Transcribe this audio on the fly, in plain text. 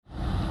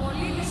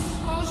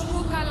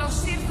καλώς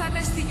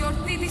ήρθατε στη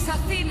γιορτή της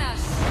Αθήνας.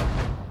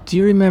 Do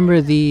you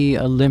remember the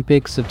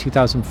Olympics of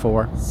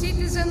 2004?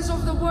 Citizens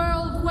of the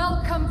world,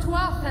 welcome to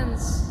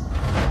Athens.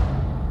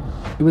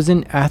 It was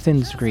in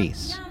Athens,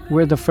 Greece,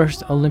 where the first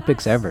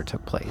Olympics ever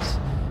took place.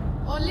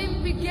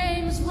 Olympic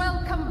Games,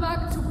 welcome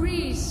back to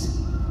Greece.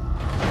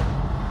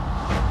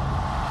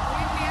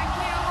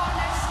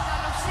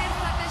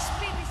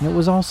 And it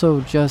was also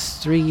just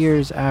 3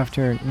 years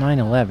after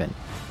 9/11,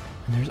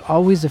 and there's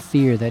always a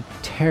fear that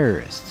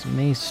terrorists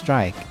may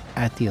strike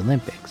at the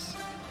Olympics.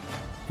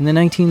 In the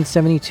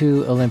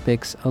 1972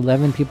 Olympics,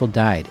 11 people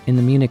died in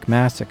the Munich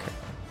massacre.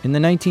 In the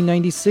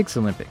 1996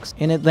 Olympics,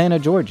 in Atlanta,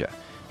 Georgia,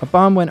 a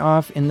bomb went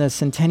off in the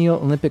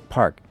Centennial Olympic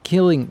Park,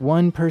 killing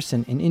one person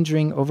and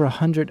injuring over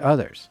 100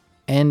 others.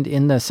 And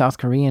in the South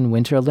Korean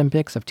Winter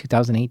Olympics of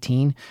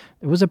 2018,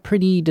 there was a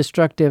pretty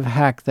destructive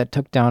hack that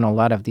took down a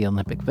lot of the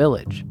Olympic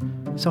Village.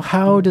 So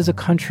how does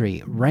a country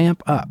ramp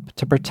up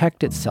to protect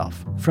itself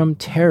from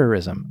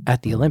terrorism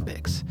at the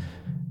Olympics?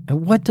 And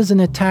what does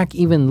an attack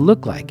even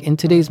look like in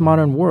today's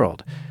modern world,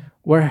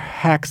 where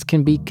hacks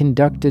can be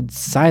conducted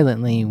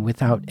silently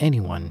without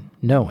anyone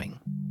knowing?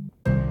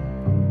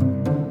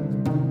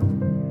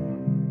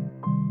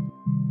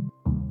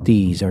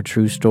 These are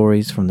true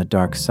stories from the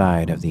dark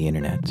side of the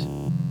internet.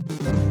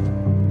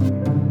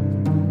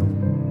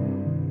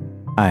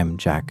 I'm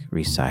Jack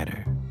Rhysider.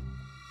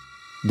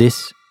 This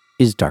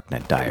is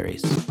Darknet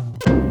Diaries.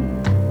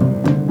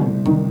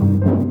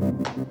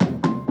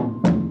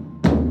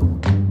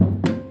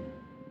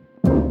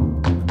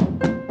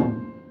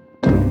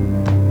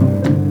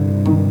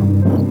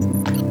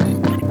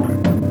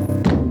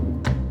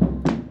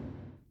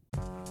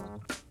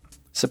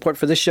 Support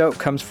for this show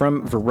comes from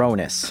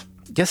Varonis.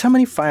 Guess how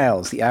many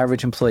files the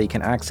average employee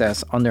can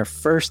access on their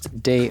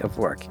first day of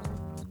work?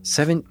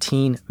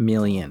 17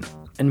 million.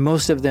 And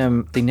most of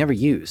them they never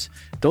use.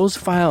 Those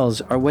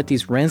files are what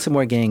these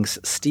ransomware gangs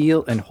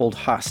steal and hold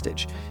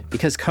hostage,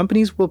 because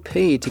companies will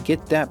pay to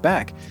get that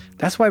back.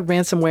 That's why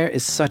ransomware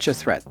is such a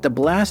threat. The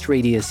blast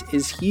radius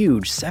is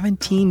huge.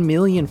 17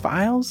 million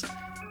files?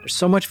 There's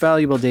so much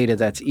valuable data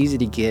that's easy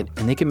to get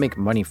and they can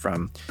make money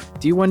from.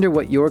 Do you wonder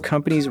what your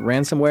company's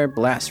ransomware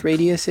blast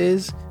radius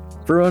is?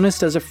 Varonis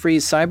does a free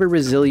cyber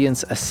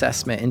resilience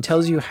assessment and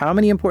tells you how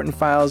many important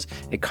files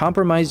a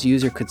compromised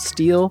user could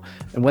steal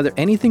and whether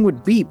anything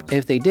would beep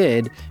if they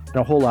did, and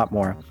a whole lot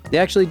more. They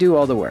actually do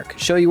all the work,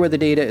 show you where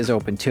the data is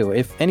open to,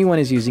 if anyone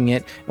is using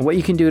it, and what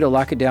you can do to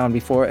lock it down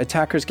before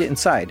attackers get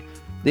inside.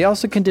 They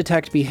also can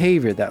detect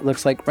behavior that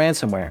looks like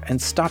ransomware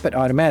and stop it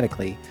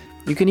automatically.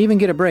 You can even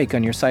get a break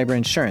on your cyber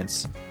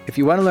insurance. If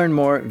you want to learn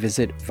more,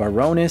 visit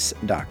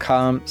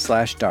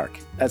varonis.com/dark.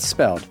 That's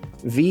spelled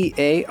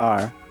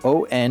VARONIS,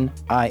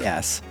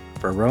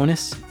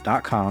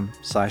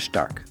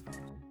 varonis.com/dark.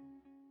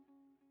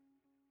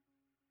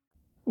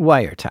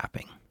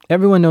 Wiretapping.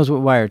 Everyone knows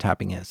what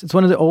wiretapping is. It's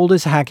one of the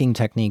oldest hacking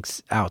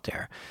techniques out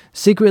there,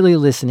 secretly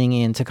listening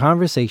in to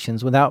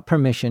conversations without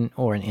permission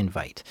or an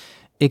invite.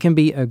 It can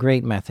be a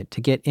great method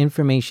to get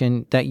information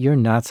that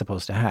you're not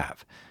supposed to have.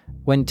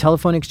 When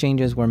telephone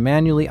exchanges were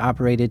manually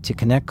operated to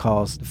connect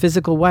calls,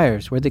 physical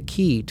wires were the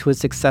key to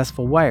a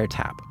successful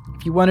wiretap.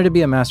 If you wanted to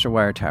be a master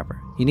wiretapper,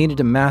 you needed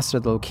to master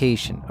the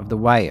location of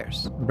the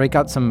wires, break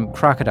out some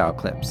crocodile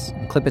clips,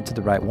 and clip it to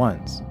the right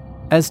ones.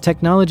 As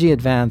technology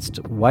advanced,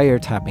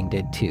 wiretapping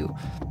did too.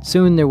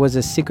 Soon there was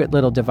a secret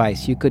little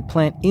device you could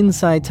plant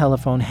inside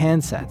telephone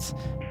handsets.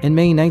 In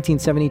May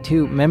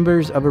 1972,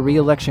 members of a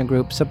re-election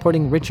group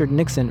supporting Richard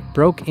Nixon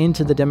broke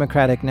into the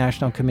Democratic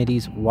National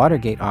Committee's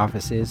Watergate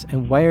offices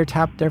and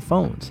wiretapped their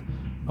phones.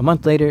 A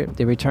month later,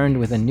 they returned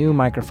with a new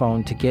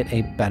microphone to get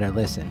a better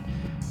listen.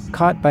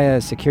 Caught by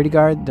a security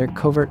guard, their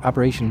covert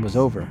operation was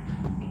over.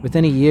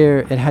 Within a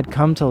year, it had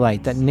come to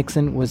light that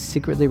Nixon was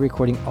secretly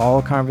recording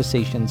all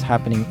conversations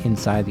happening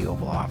inside the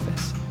Oval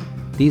Office.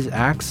 These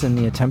acts and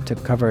the attempt to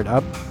cover it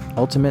up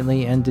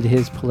ultimately ended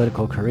his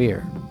political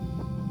career.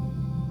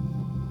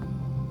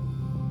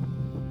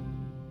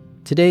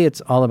 Today,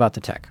 it's all about the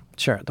tech.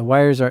 Sure, the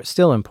wires are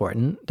still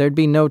important. There'd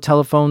be no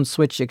telephone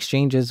switch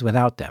exchanges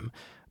without them.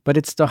 But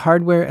it's the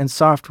hardware and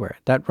software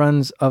that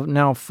runs a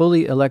now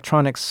fully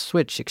electronic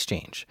switch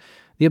exchange.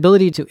 The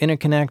ability to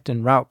interconnect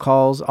and route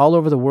calls all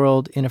over the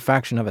world in a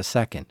fraction of a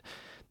second.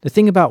 The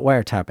thing about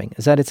wiretapping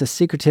is that it's a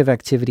secretive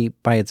activity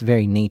by its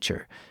very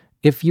nature.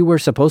 If you were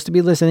supposed to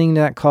be listening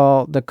to that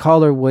call, the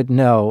caller would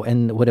know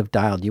and would have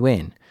dialed you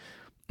in.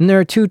 And there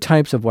are two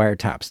types of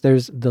wiretaps.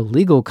 There's the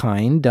legal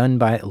kind done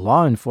by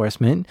law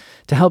enforcement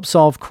to help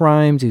solve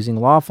crimes using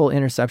lawful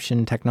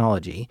interception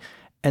technology.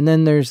 And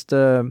then there's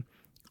the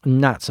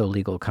not so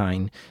legal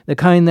kind, the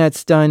kind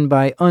that's done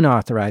by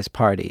unauthorized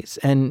parties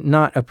and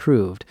not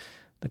approved,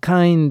 the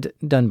kind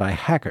done by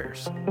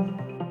hackers.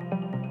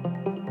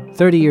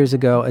 30 years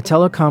ago, a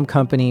telecom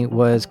company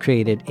was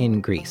created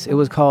in Greece. It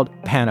was called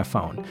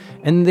Panaphone,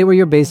 and they were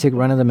your basic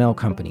run-of-the-mill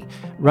company,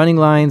 running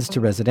lines to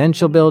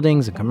residential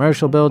buildings and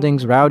commercial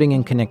buildings, routing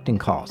and connecting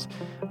calls.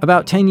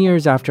 About 10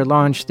 years after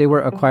launch, they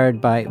were acquired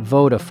by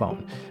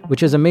Vodafone,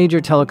 which is a major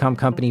telecom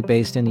company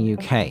based in the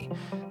UK.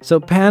 So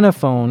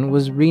Panaphone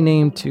was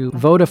renamed to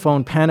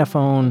Vodafone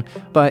Panaphone,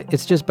 but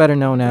it's just better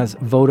known as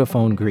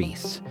Vodafone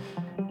Greece.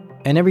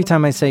 And every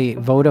time I say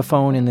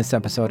Vodafone in this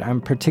episode, I'm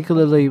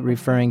particularly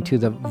referring to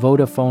the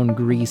Vodafone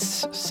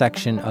Greece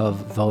section of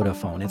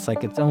Vodafone. It's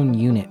like its own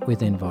unit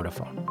within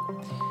Vodafone.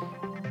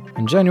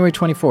 On January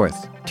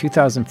 24th,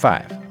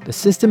 2005, the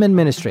system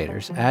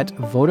administrators at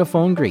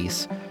Vodafone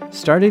Greece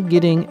started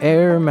getting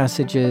error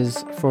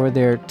messages for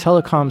their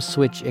telecom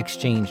switch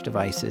exchange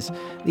devices.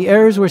 The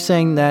errors were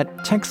saying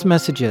that text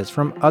messages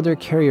from other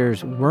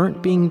carriers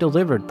weren't being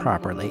delivered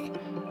properly.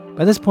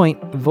 By this point,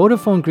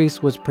 Vodafone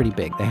Greece was pretty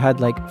big. They had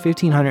like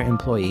 1,500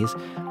 employees.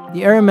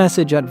 The error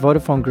message at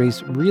Vodafone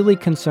Greece really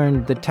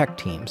concerned the tech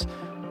teams.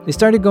 They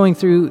started going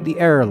through the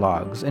error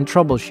logs and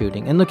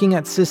troubleshooting and looking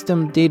at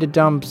system data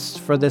dumps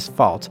for this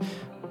fault.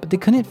 But they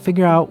couldn't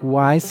figure out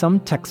why some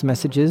text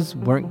messages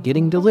weren't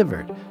getting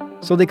delivered.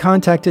 So they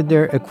contacted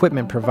their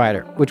equipment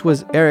provider, which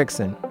was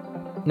Ericsson.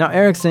 Now,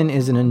 Ericsson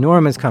is an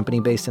enormous company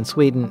based in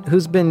Sweden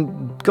who's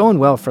been going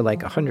well for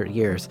like 100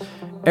 years.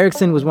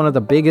 Ericsson was one of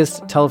the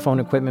biggest telephone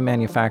equipment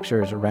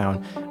manufacturers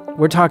around.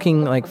 We're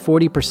talking like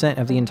 40%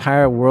 of the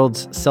entire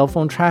world's cell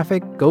phone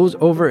traffic goes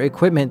over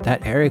equipment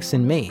that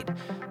Ericsson made.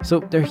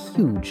 So they're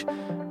huge.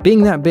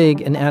 Being that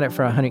big and at it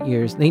for 100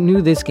 years, they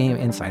knew this game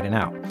inside and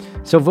out.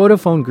 So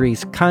Vodafone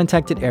Greece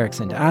contacted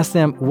Ericsson to ask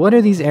them, what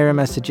are these error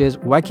messages?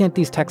 Why can't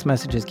these text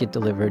messages get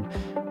delivered?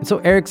 And so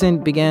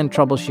Ericsson began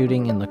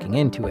troubleshooting and looking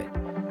into it.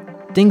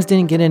 Things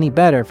didn't get any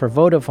better for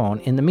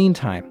Vodafone in the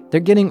meantime. They're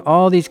getting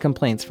all these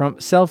complaints from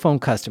cell phone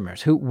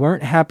customers who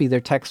weren't happy their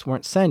texts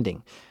weren't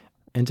sending.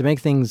 And to make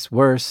things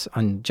worse,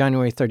 on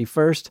January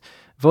 31st,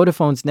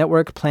 Vodafone's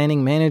network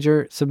planning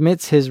manager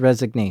submits his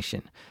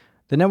resignation.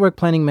 The network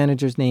planning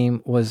manager's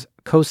name was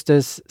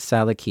Kostas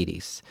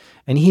Salakidis,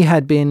 and he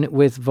had been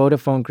with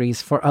Vodafone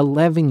Greece for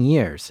 11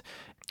 years,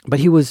 but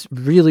he was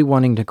really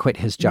wanting to quit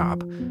his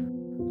job.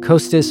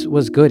 Kostas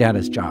was good at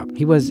his job.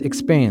 He was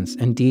experienced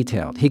and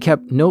detailed. He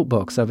kept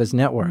notebooks of his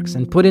networks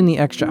and put in the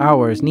extra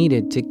hours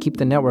needed to keep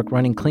the network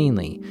running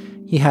cleanly.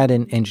 He had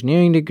an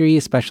engineering degree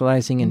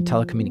specializing in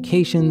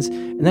telecommunications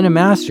and then a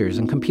master's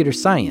in computer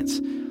science.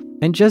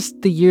 And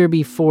just the year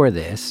before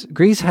this,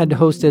 Greece had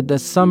hosted the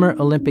Summer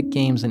Olympic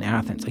Games in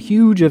Athens, a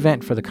huge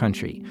event for the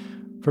country.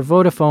 For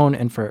Vodafone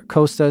and for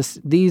Kostas,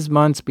 these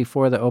months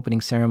before the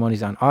opening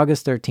ceremonies on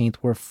August 13th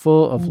were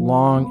full of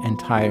long and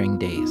tiring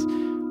days.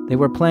 They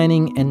were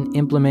planning and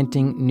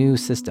implementing new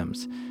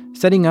systems,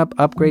 setting up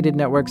upgraded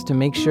networks to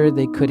make sure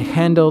they could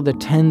handle the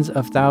tens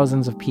of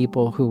thousands of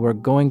people who were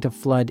going to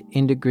flood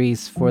into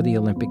Greece for the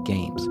Olympic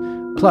Games.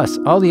 Plus,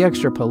 all the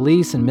extra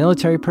police and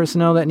military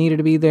personnel that needed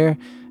to be there,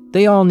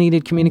 they all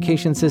needed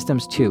communication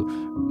systems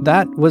too.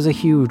 That was a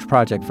huge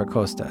project for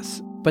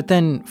Kostas. But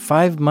then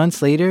 5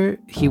 months later,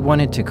 he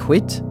wanted to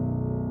quit.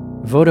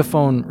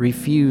 Vodafone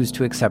refused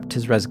to accept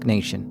his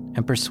resignation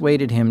and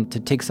persuaded him to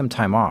take some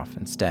time off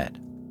instead.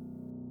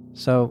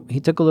 So he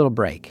took a little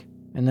break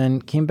and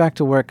then came back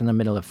to work in the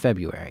middle of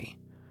February.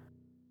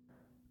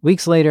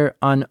 Weeks later,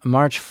 on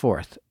March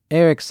 4th,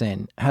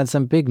 Ericsson had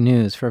some big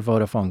news for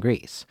Vodafone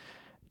Greece.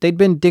 They'd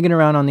been digging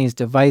around on these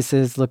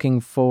devices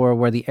looking for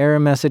where the error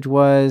message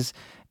was,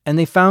 and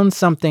they found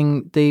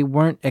something they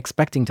weren't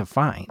expecting to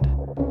find.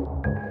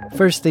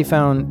 First, they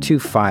found 2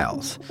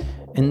 files,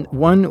 and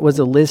one was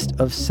a list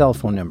of cell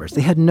phone numbers.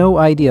 They had no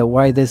idea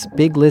why this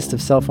big list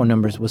of cell phone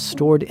numbers was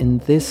stored in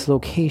this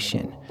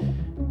location.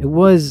 It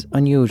was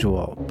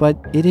unusual, but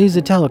it is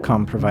a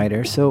telecom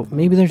provider, so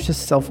maybe there's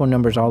just cell phone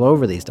numbers all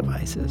over these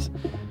devices.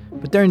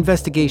 But their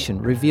investigation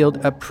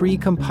revealed a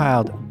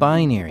pre-compiled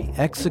binary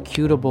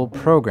executable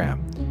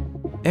program.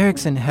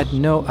 Ericsson had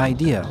no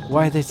idea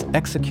why this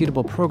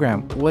executable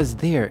program was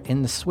there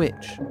in the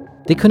switch.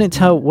 They couldn't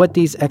tell what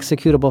these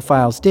executable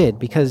files did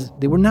because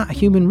they were not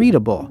human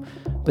readable.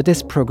 But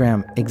this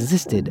program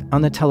existed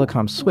on the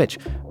telecom switch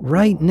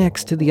right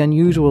next to the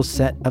unusual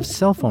set of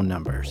cell phone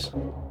numbers.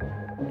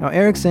 Now,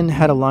 Ericsson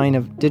had a line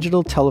of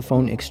digital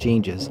telephone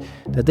exchanges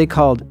that they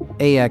called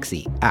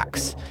AXE,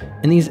 AX.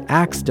 And these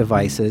AX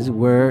devices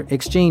were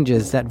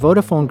exchanges that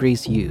Vodafone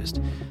Greece used.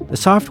 The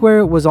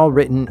software was all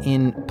written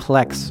in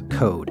Plex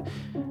code,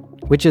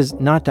 which is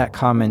not that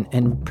common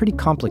and pretty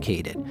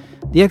complicated.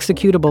 The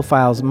executable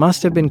files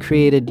must have been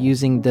created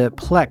using the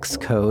Plex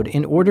code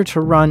in order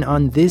to run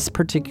on this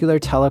particular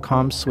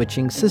telecom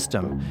switching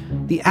system,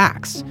 the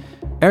AX.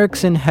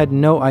 Ericsson had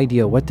no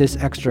idea what this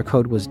extra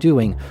code was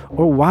doing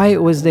or why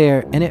it was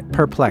there, and it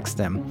perplexed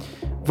them.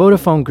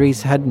 Vodafone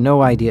Greece had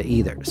no idea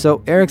either,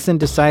 so Ericsson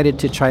decided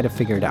to try to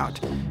figure it out.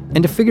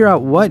 And to figure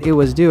out what it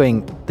was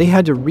doing, they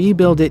had to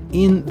rebuild it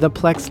in the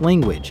Plex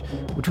language,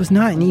 which was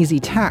not an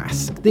easy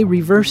task. They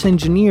reverse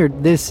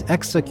engineered this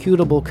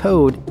executable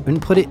code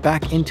and put it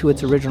back into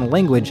its original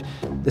language.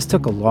 This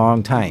took a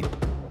long time.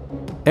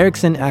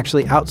 Ericsson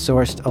actually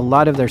outsourced a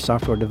lot of their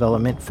software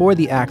development for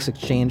the AX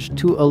exchange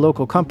to a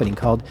local company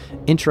called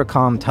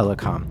Intracom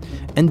Telecom.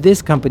 And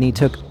this company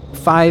took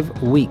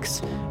 5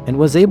 weeks and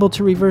was able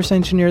to reverse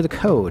engineer the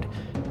code.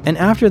 And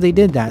after they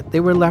did that, they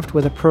were left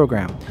with a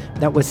program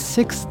that was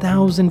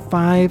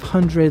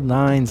 6,500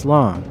 lines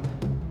long.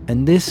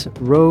 And this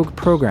rogue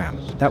program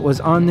that was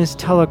on this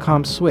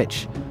telecom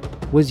switch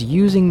was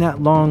using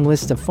that long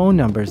list of phone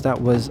numbers that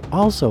was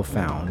also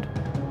found.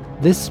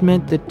 This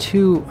meant the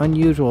two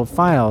unusual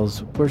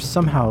files were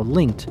somehow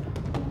linked.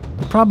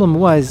 The problem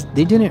was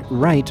they didn't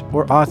write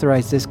or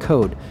authorize this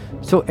code,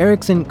 so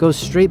Ericsson goes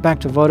straight back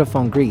to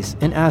Vodafone Greece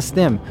and asks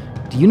them,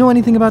 "Do you know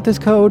anything about this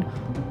code?"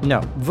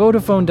 No,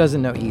 Vodafone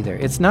doesn't know either.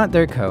 It's not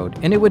their code,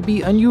 and it would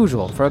be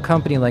unusual for a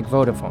company like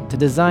Vodafone to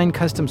design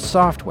custom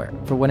software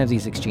for one of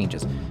these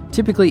exchanges.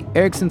 Typically,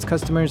 Ericsson's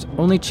customers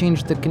only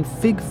change the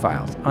config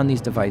files on these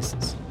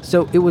devices.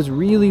 So it was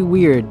really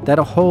weird that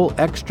a whole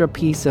extra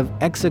piece of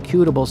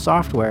executable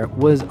software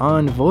was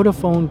on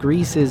Vodafone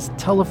Greece's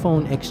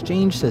telephone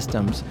exchange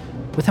systems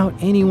without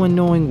anyone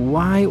knowing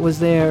why it was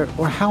there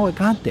or how it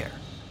got there.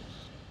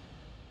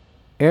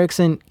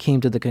 Ericsson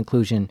came to the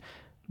conclusion,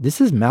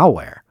 this is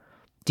malware.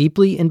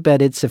 Deeply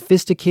embedded,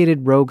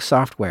 sophisticated rogue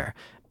software,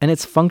 and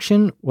its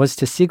function was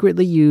to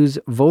secretly use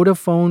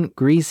Vodafone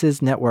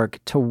Greece's network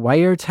to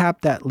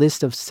wiretap that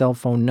list of cell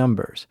phone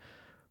numbers.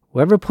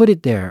 Whoever put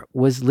it there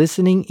was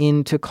listening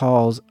in to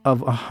calls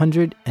of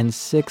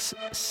 106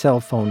 cell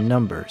phone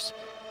numbers.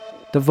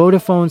 The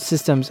Vodafone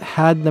systems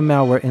had the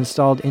malware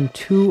installed in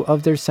 2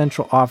 of their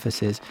central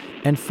offices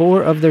and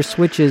 4 of their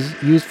switches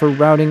used for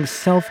routing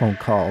cell phone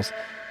calls,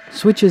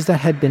 switches that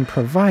had been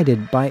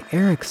provided by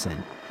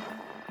Ericsson.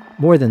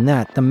 More than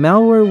that, the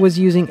malware was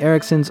using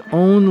Ericsson's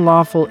own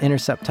lawful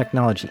intercept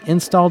technology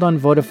installed on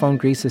Vodafone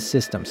Greece's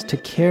systems to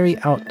carry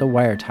out the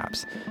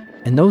wiretaps.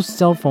 And those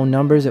cell phone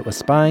numbers it was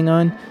spying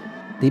on,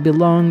 they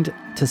belonged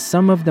to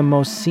some of the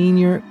most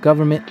senior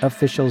government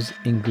officials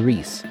in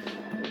Greece,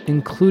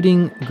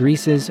 including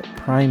Greece's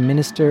prime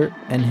minister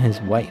and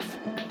his wife.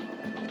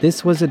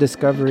 This was a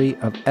discovery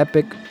of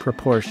epic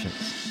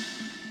proportions.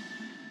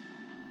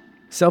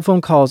 Cell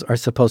phone calls are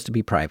supposed to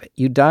be private.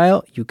 You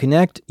dial, you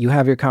connect, you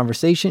have your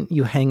conversation,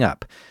 you hang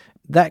up.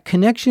 That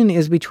connection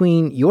is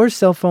between your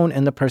cell phone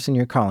and the person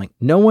you're calling.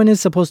 No one is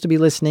supposed to be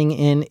listening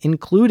in,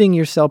 including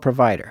your cell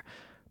provider.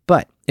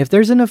 But if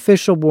there's an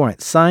official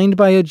warrant signed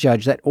by a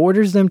judge that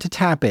orders them to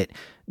tap it,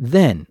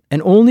 then,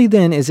 and only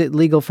then, is it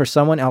legal for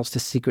someone else to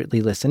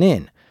secretly listen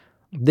in.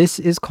 This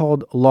is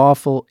called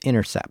lawful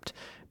intercept,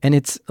 and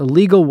it's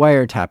legal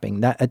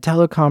wiretapping that a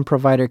telecom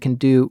provider can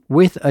do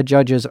with a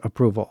judge's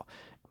approval.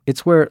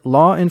 It's where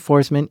law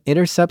enforcement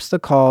intercepts the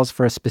calls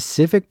for a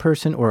specific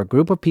person or a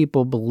group of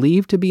people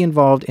believed to be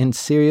involved in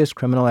serious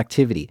criminal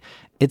activity.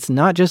 It's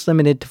not just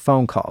limited to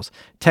phone calls.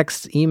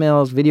 Texts,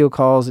 emails, video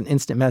calls, and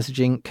instant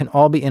messaging can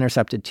all be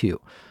intercepted too.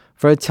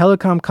 For a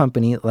telecom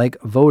company like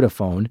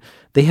Vodafone,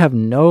 they have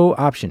no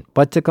option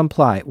but to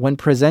comply when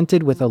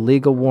presented with a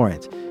legal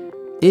warrant.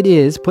 It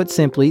is, put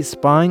simply,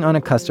 spying on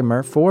a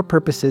customer for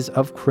purposes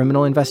of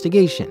criminal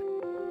investigation.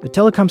 The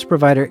telecoms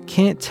provider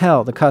can't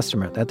tell the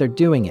customer that they're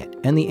doing it,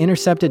 and the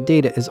intercepted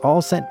data is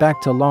all sent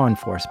back to law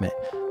enforcement.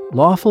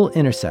 Lawful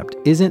intercept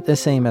isn't the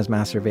same as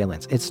mass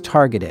surveillance. It's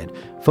targeted,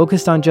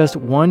 focused on just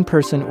one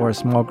person or a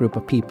small group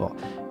of people.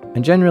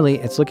 And generally,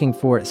 it's looking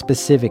for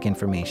specific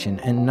information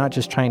and not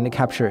just trying to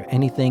capture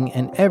anything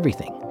and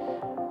everything.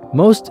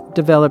 Most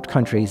developed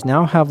countries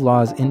now have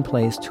laws in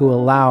place to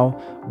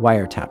allow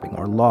wiretapping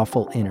or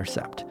lawful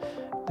intercept.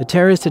 The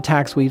terrorist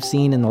attacks we've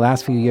seen in the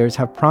last few years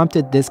have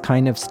prompted this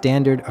kind of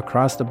standard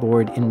across the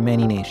board in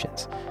many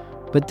nations.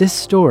 But this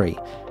story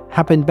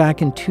happened back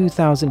in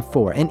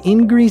 2004, and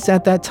in Greece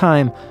at that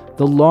time,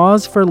 the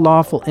laws for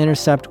lawful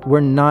intercept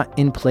were not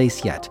in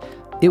place yet.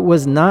 It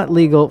was not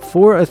legal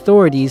for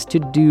authorities to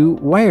do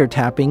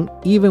wiretapping,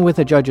 even with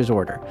a judge's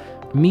order.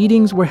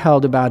 Meetings were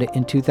held about it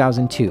in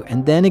 2002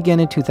 and then again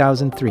in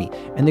 2003,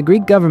 and the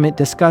Greek government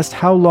discussed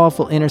how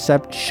lawful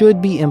intercept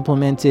should be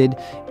implemented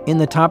in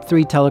the top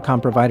 3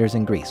 telecom providers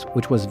in Greece,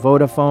 which was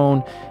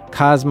Vodafone,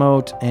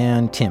 Cosmote,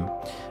 and TIM.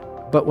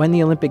 But when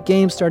the Olympic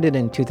Games started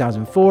in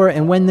 2004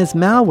 and when this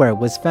malware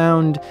was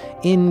found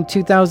in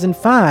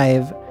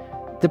 2005,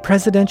 the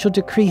presidential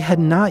decree had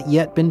not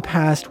yet been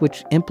passed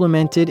which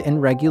implemented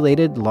and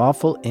regulated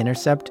lawful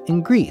intercept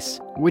in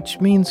Greece, which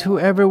means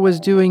whoever was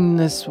doing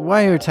this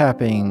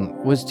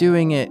wiretapping was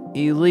doing it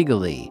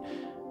illegally,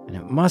 and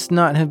it must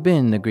not have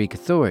been the Greek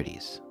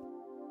authorities.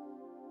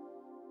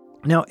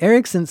 Now,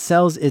 Ericsson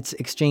sells its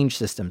exchange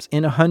systems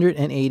in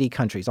 180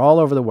 countries all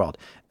over the world,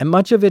 and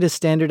much of it is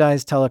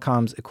standardized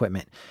telecoms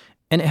equipment,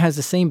 and it has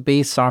the same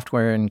base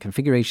software and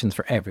configurations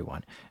for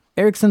everyone.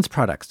 Ericsson's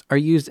products are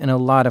used in a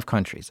lot of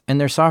countries, and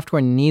their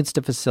software needs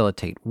to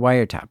facilitate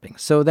wiretapping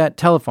so that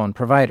telephone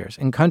providers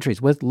in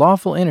countries with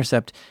lawful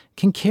intercept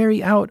can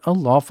carry out a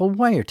lawful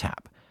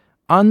wiretap.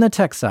 On the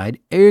tech side,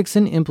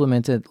 Ericsson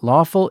implemented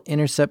lawful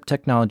intercept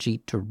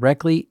technology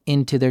directly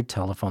into their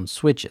telephone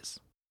switches.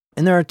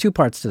 And there are 2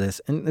 parts to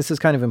this, and this is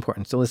kind of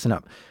important, so listen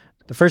up.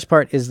 The first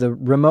part is the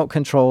Remote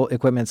Control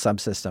Equipment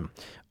Subsystem,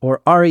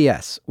 or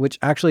RES, which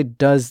actually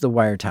does the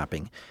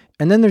wiretapping.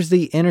 And then there's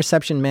the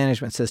Interception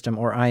Management System,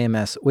 or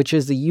IMS, which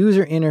is the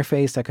user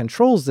interface that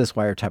controls this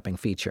wiretapping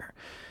feature.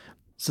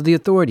 So the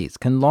authorities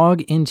can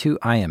log into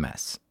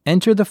IMS,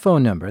 enter the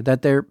phone number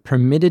that they're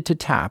permitted to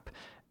tap,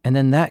 And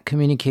then that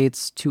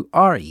communicates to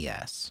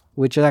RES,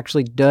 which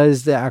actually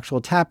does the actual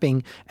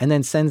tapping and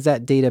then sends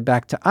that data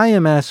back to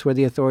IMS, where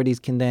the authorities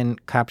can then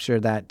capture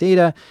that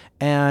data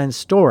and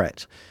store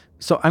it.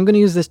 So I'm going to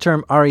use this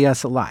term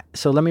RES a lot.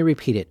 So let me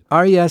repeat it.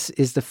 RES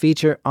is the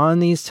feature on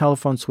these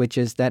telephone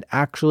switches that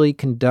actually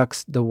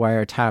conducts the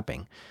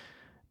wiretapping.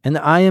 And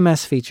the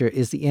IMS feature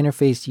is the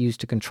interface used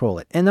to control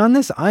it. And on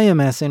this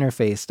IMS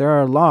interface, there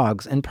are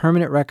logs and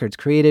permanent records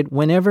created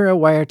whenever a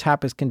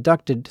wiretap is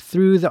conducted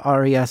through the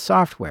RES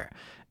software.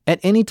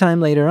 At any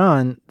time later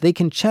on, they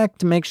can check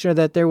to make sure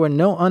that there were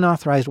no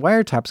unauthorized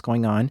wiretaps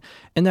going on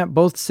and that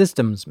both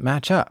systems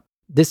match up.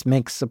 This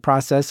makes the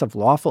process of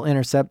lawful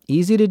intercept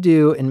easy to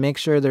do and make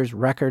sure there's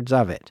records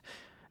of it.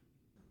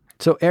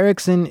 So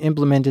Ericsson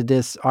implemented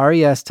this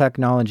RES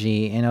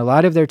technology in a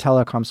lot of their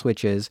telecom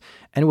switches,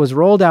 and it was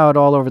rolled out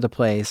all over the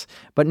place.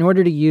 But in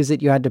order to use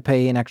it, you had to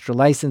pay an extra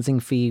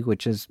licensing fee,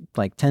 which is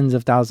like tens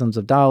of thousands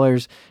of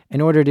dollars, in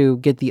order to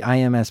get the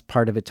IMS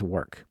part of it to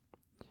work.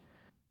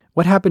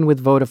 What happened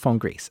with Vodafone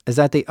Greece is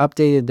that they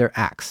updated their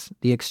AX,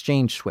 the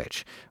exchange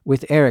switch,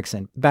 with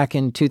Ericsson back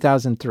in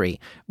 2003,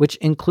 which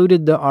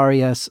included the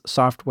RES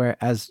software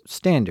as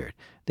standard.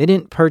 They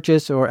didn't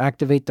purchase or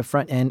activate the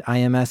front-end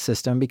IMS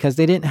system because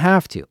they didn't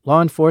have to.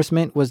 Law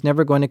enforcement was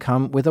never going to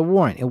come with a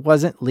warrant. It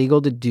wasn't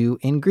legal to do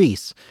in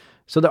Greece.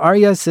 So the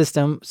RES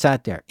system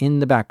sat there in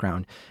the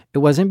background. It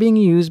wasn't being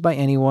used by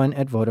anyone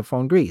at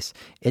Vodafone Greece.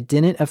 It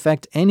didn't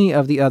affect any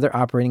of the other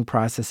operating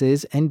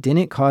processes and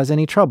didn't cause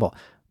any trouble.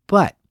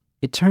 But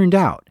it turned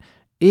out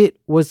it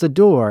was the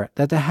door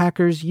that the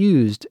hackers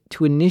used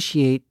to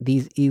initiate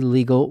these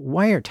illegal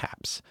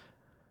wiretaps.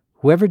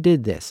 Whoever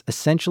did this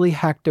essentially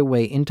hacked their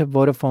way into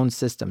Vodafone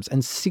systems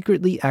and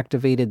secretly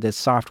activated this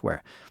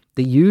software.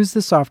 They used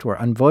the software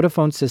on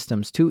Vodafone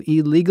systems to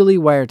illegally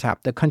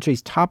wiretap the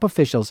country's top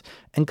officials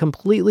and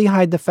completely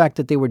hide the fact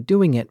that they were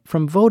doing it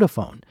from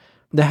Vodafone.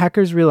 The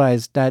hackers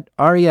realized that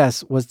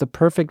RES was the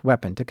perfect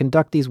weapon to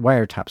conduct these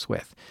wiretaps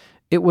with.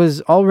 It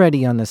was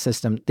already on the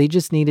system, they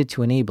just needed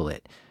to enable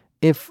it.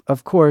 If,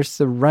 of course,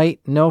 the right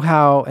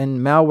know-how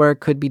and malware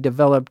could be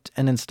developed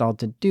and installed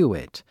to do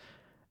it.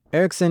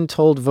 Ericsson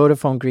told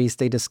Vodafone Greece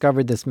they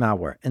discovered this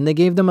malware, and they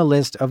gave them a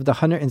list of the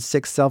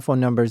 106 cell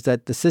phone numbers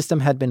that the system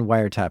had been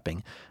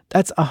wiretapping.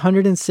 That's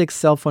 106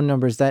 cell phone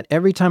numbers that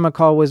every time a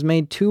call was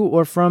made to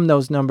or from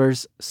those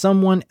numbers,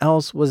 someone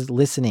else was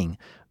listening.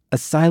 A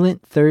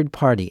silent third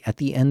party at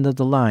the end of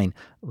the line,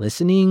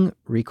 listening,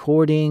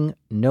 recording,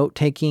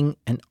 note-taking,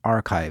 and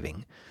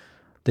archiving.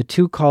 The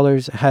two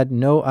callers had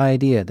no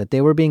idea that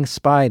they were being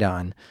spied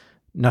on.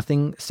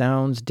 Nothing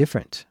sounds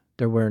different.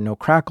 There were no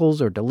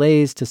crackles or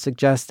delays to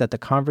suggest that the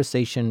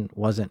conversation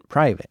wasn't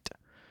private.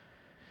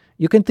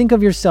 You can think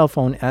of your cell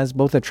phone as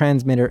both a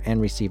transmitter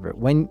and receiver.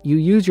 When you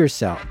use your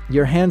cell,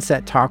 your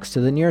handset talks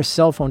to the nearest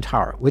cell phone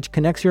tower, which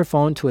connects your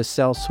phone to a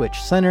cell switch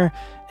center.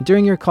 And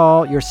during your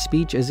call, your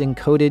speech is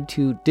encoded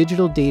to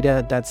digital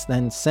data that's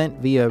then sent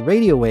via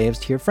radio waves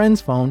to your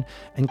friend's phone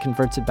and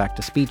converts it back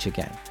to speech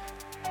again.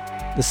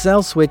 The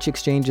cell switch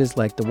exchanges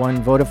like the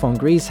one Vodafone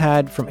Greece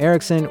had from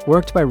Ericsson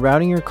worked by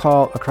routing your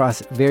call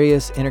across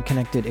various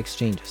interconnected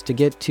exchanges to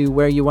get to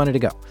where you wanted to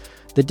go.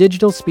 The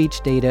digital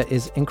speech data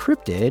is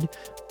encrypted,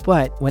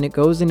 but when it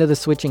goes into the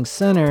switching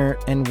center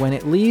and when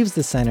it leaves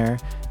the center,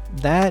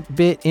 that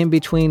bit in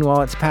between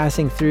while it's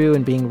passing through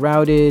and being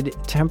routed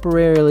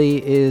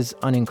temporarily is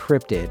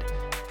unencrypted.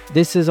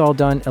 This is all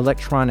done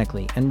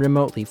electronically and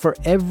remotely for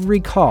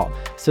every call.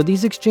 So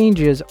these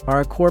exchanges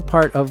are a core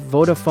part of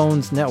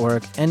Vodafone's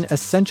network and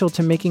essential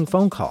to making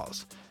phone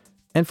calls.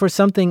 And for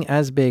something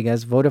as big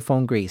as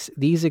Vodafone Greece,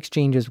 these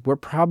exchanges were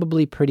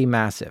probably pretty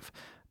massive.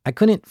 I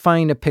couldn't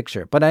find a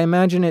picture, but I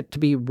imagine it to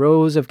be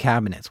rows of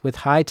cabinets with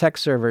high-tech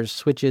servers,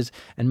 switches,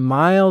 and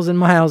miles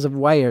of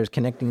wires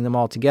connecting them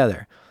all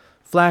together.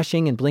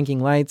 Flashing and blinking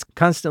lights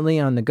constantly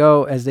on the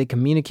go as they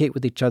communicate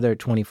with each other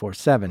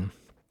 24/7.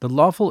 The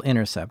lawful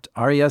intercept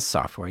RES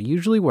software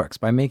usually works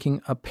by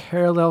making a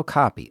parallel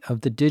copy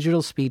of the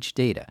digital speech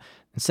data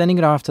and sending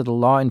it off to the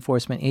law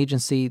enforcement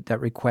agency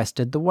that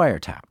requested the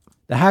wiretap.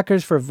 The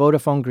hackers for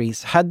Vodafone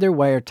Greece had their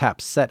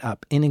wiretaps set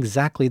up in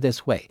exactly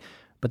this way,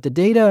 but the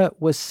data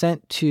was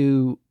sent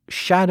to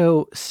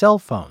shadow cell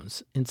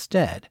phones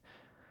instead.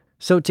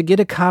 So to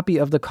get a copy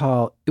of the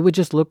call, it would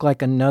just look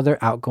like another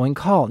outgoing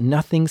call,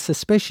 nothing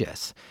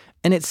suspicious.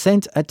 And it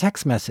sent a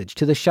text message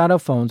to the shadow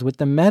phones with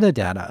the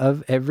metadata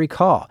of every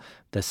call,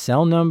 the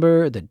cell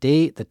number, the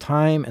date, the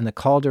time, and the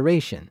call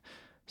duration.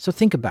 So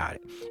think about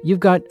it.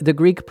 You've got the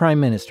Greek prime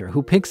minister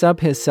who picks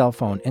up his cell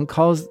phone and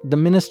calls the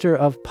minister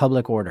of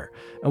public order.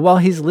 And while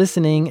he's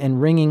listening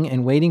and ringing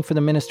and waiting for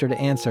the minister to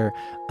answer,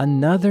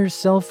 another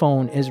cell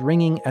phone is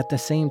ringing at the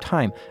same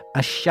time,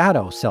 a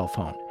shadow cell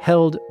phone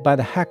held by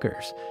the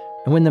hackers.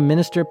 And when the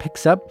minister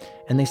picks up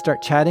and they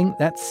start chatting,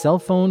 that cell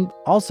phone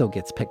also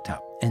gets picked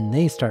up and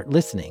they start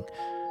listening.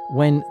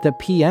 When the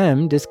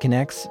PM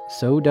disconnects,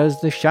 so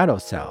does the shadow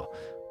cell.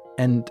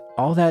 And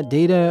all that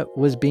data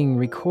was being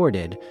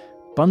recorded,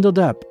 bundled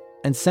up,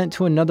 and sent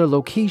to another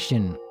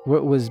location where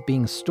it was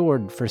being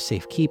stored for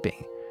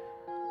safekeeping.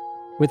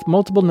 With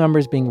multiple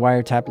numbers being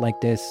wiretapped like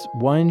this,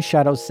 one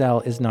shadow cell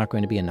is not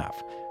going to be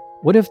enough.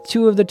 What if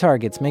two of the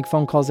targets make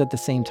phone calls at the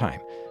same time?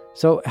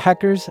 So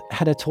hackers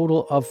had a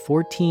total of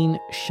 14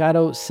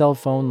 shadow cell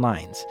phone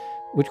lines,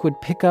 which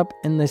would pick up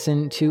and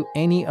listen to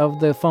any of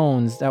the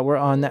phones that were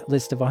on that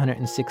list of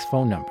 106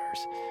 phone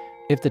numbers.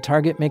 If the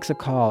target makes a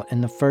call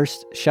and the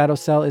first shadow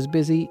cell is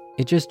busy,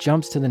 it just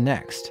jumps to the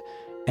next,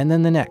 and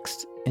then the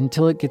next,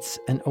 until it gets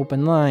an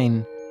open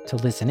line to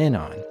listen in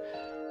on.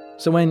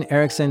 So when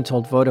Ericsson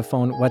told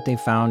Vodafone what they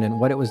found and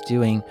what it was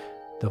doing,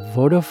 the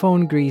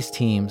Vodafone Greece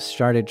team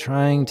started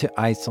trying to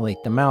isolate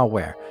the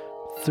malware.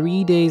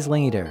 3 days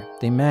later,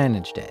 they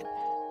managed it.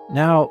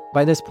 Now,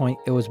 by this point,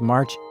 it was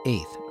March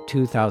 8th,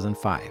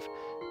 2005.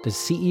 The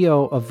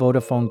CEO of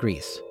Vodafone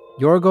Greece,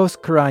 Yorgos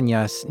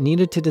Karanias,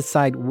 needed to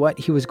decide what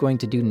he was going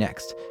to do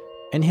next.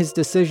 And his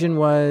decision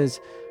was,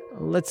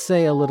 let's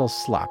say, a little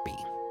sloppy.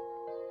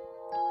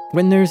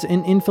 When there's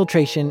an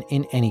infiltration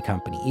in any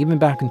company, even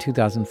back in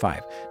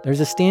 2005, there's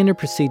a standard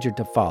procedure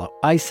to follow: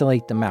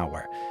 isolate the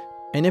malware.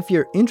 And if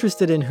you're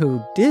interested in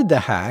who did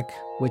the hack,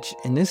 which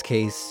in this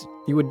case,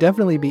 you would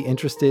definitely be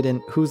interested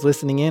in who's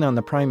listening in on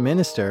the Prime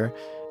Minister.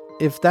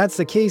 If that's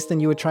the case, then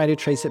you would try to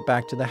trace it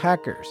back to the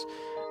hackers.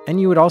 And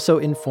you would also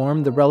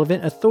inform the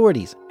relevant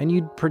authorities, and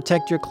you'd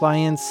protect your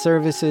clients'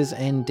 services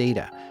and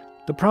data.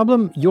 The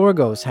problem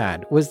Yorgos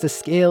had was the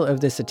scale of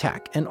this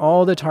attack and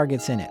all the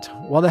targets in it.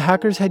 While the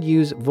hackers had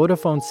used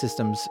Vodafone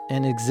systems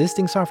and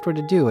existing software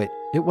to do it,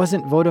 it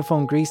wasn't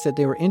Vodafone Greece that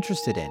they were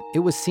interested in. It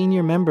was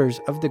senior members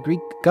of the Greek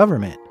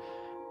government.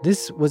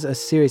 This was a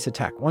serious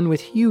attack, one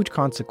with huge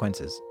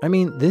consequences. I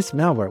mean, this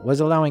malware was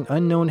allowing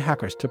unknown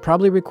hackers to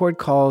probably record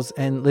calls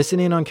and listen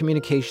in on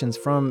communications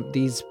from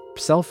these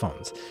cell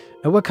phones.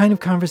 And what kind of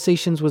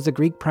conversations was the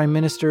Greek Prime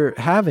Minister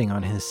having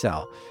on his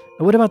cell?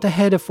 And what about the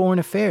head of foreign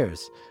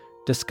affairs?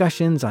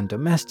 Discussions on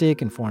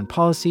domestic and foreign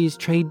policies,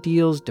 trade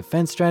deals,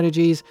 defense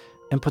strategies,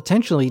 and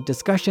potentially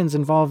discussions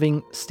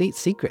involving state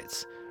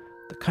secrets.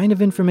 The kind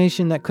of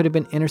information that could have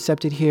been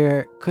intercepted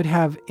here could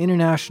have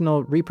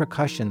international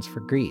repercussions for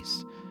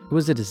Greece. It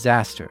was a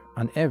disaster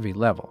on every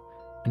level,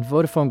 and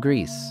Vodafone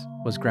Greece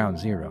was ground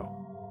zero.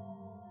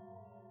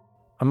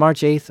 On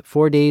March 8th,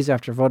 4 days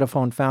after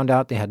Vodafone found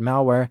out they had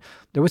malware,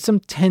 there were some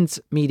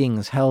tense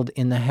meetings held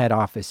in the head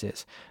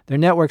offices. Their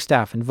network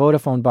staff and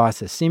Vodafone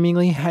bosses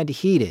seemingly had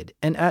heated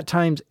and at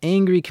times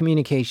angry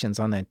communications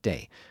on that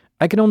day.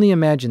 I can only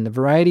imagine the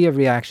variety of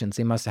reactions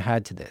they must have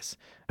had to this.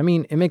 I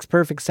mean, it makes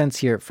perfect sense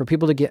here for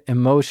people to get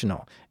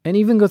emotional and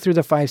even go through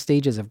the 5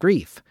 stages of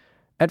grief.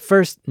 At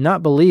first,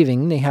 not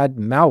believing they had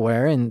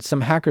malware and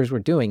some hackers were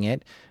doing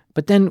it,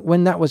 but then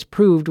when that was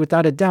proved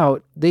without a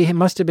doubt, they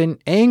must have been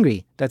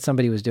angry that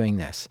somebody was doing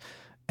this.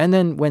 And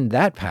then when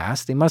that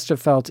passed, they must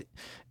have felt,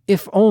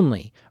 if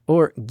only,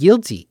 or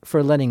guilty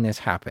for letting this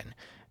happen.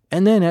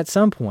 And then at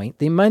some point,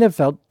 they might have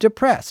felt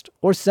depressed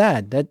or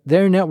sad that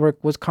their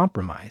network was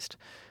compromised.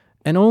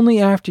 And only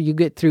after you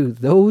get through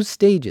those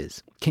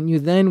stages can you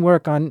then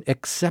work on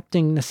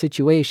accepting the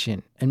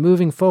situation and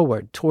moving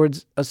forward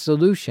towards a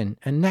solution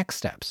and next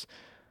steps.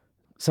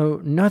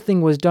 So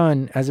nothing was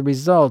done as a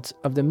result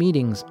of the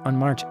meetings on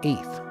March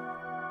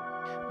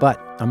 8th. But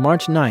on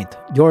March 9th,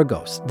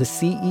 Yorgos, the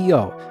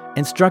CEO,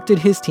 instructed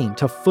his team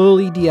to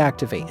fully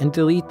deactivate and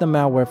delete the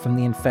malware from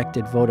the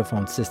infected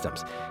Vodafone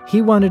systems.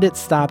 He wanted it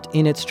stopped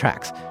in its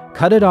tracks,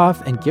 cut it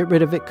off and get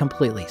rid of it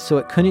completely so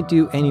it couldn't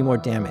do any more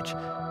damage.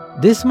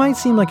 This might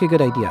seem like a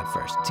good idea at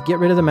first, to get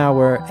rid of the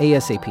malware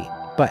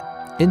ASAP, but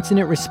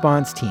incident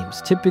response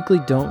teams typically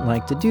don't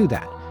like to do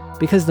that.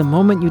 Because the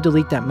moment you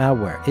delete that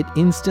malware, it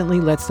instantly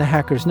lets the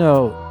hackers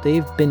know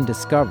they've been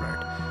discovered.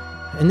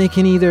 And they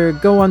can either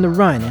go on the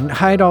run and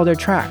hide all their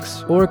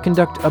tracks, or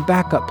conduct a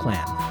backup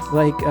plan,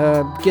 like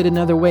get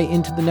another way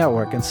into the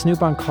network and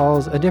snoop on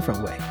calls a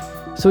different way.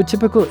 So a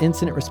typical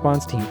incident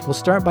response team will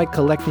start by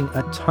collecting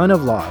a ton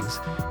of logs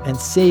and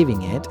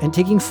saving it and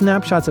taking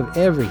snapshots of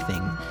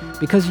everything,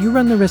 because you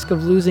run the risk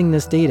of losing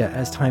this data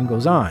as time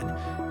goes on.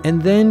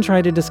 And then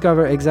try to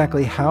discover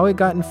exactly how it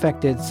got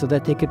infected so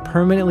that they could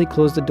permanently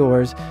close the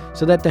doors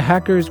so that the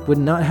hackers would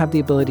not have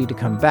the ability to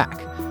come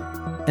back.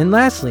 And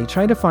lastly,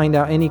 try to find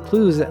out any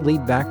clues that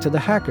lead back to the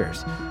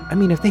hackers. I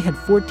mean, if they had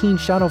 14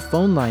 shadow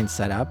phone lines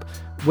set up,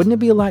 wouldn't it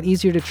be a lot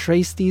easier to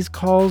trace these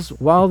calls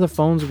while the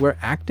phones were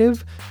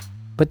active?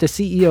 But the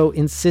CEO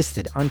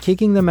insisted on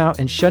kicking them out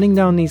and shutting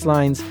down these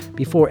lines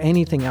before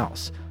anything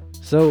else.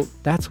 So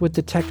that's what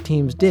the tech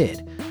teams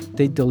did.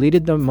 They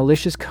deleted the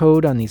malicious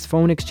code on these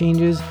phone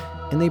exchanges,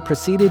 and they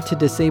proceeded to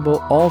disable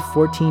all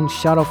 14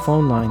 shadow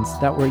phone lines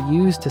that were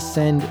used to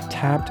send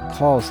tapped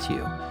calls to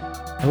you.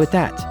 And with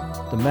that,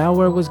 the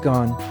malware was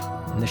gone,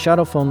 and the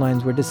shadow phone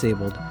lines were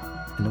disabled,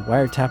 and the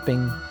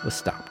wiretapping was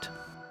stopped.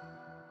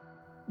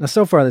 Now,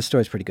 so far, this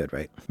story's pretty good,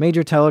 right?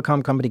 Major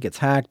telecom company gets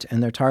hacked,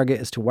 and their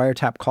target is to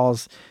wiretap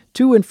calls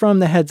to and from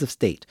the heads of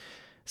state.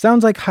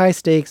 Sounds like high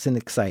stakes and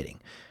exciting.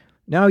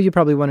 Now you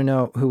probably want to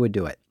know who would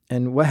do it,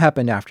 and what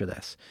happened after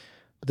this.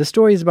 But the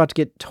story is about to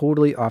get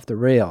totally off the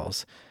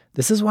rails.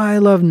 This is why I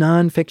love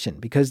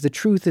nonfiction, because the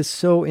truth is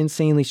so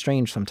insanely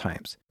strange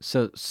sometimes.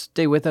 So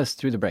stay with us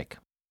through the break.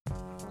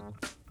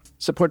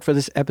 Support for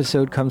this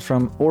episode comes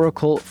from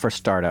Oracle for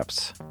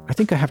Startups. I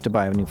think I have to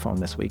buy a new phone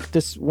this week.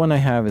 This one I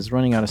have is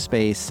running out of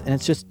space, and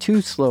it's just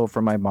too slow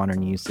for my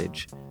modern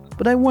usage.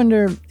 But I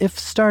wonder if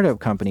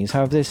startup companies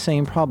have this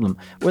same problem,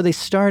 where they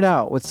start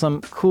out with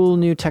some cool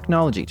new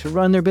technology to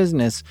run their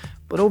business,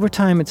 but over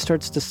time it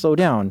starts to slow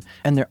down,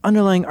 and their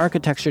underlying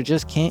architecture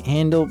just can't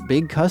handle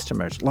big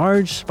customers,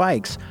 large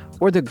spikes,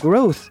 or the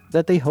growth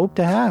that they hope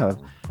to have.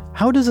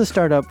 How does a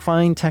startup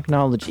find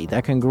technology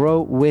that can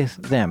grow with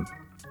them?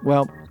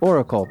 Well,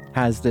 Oracle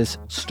has this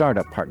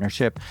startup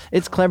partnership.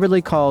 It's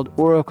cleverly called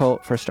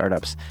Oracle for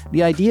Startups.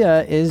 The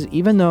idea is,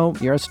 even though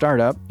you're a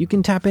startup, you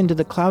can tap into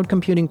the cloud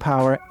computing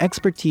power,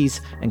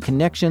 expertise, and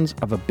connections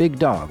of a big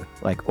dog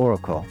like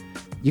Oracle.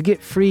 You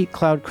get free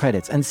cloud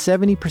credits and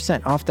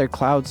 70% off their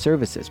cloud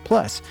services.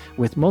 Plus,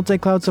 with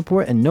multi-cloud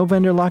support and no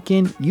vendor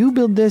lock-in, you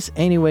build this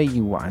any way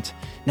you want.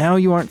 Now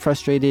you aren't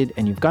frustrated,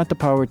 and you've got the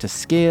power to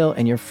scale,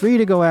 and you're free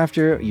to go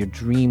after your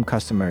dream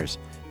customers.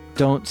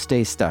 Don't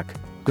stay stuck.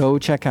 Go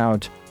check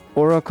out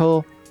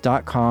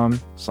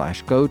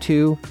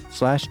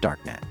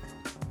oracle.com/go-to/darknet.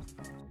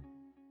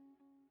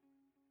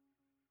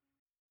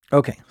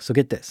 Okay, so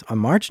get this. On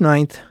March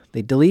 9th,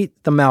 they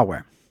delete the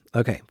malware.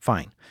 Okay,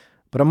 fine.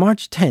 But on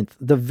March 10th,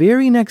 the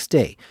very next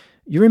day,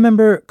 you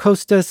remember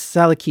Kostas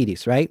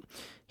Salakidis, right?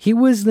 He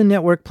was the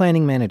network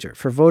planning manager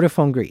for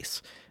Vodafone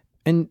Greece.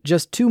 And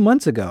just 2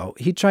 months ago,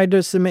 he tried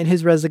to submit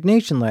his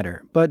resignation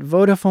letter, but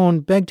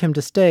Vodafone begged him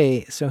to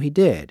stay, so he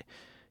did.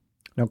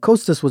 Now,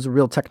 Kostas was a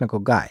real technical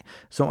guy,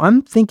 so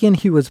I'm thinking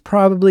he was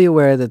probably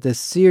aware that this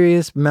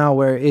serious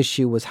malware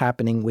issue was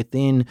happening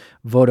within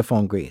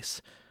Vodafone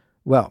Greece.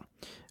 Well,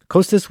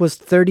 Kostas was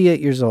 38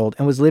 years old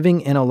and was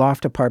living in a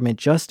loft apartment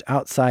just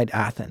outside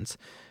Athens.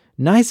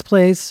 Nice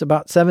place,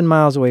 about 7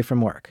 miles away from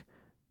work.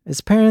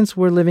 His parents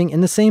were living in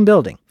the same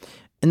building.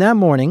 And that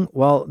morning,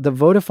 while the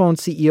Vodafone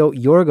CEO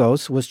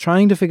Yorgos was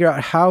trying to figure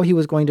out how he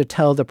was going to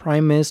tell the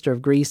Prime Minister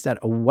of Greece that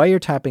a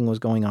wiretapping was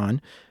going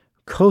on,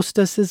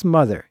 Kostas'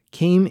 mother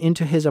came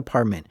into his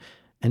apartment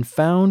and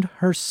found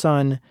her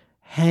son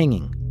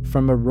hanging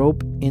from a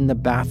rope in the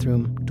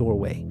bathroom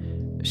doorway.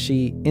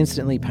 She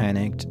instantly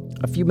panicked.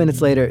 A few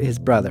minutes later, his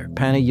brother,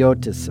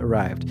 Panayotis,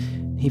 arrived.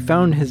 He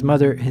found his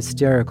mother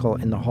hysterical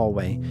in the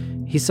hallway.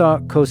 He saw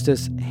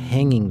Kostas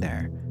hanging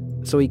there,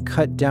 so he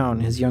cut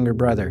down his younger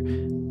brother.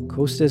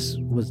 Kostas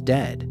was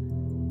dead,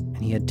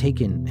 and he had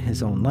taken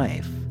his own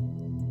life.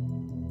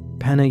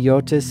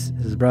 Panayotis,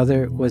 his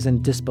brother, was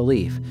in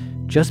disbelief.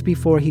 Just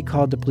before he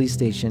called the police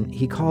station,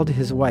 he called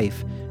his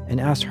wife and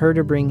asked her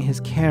to bring his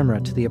camera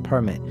to the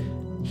apartment.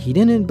 He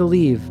didn't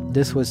believe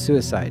this was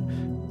suicide.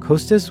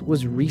 Kostas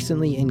was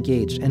recently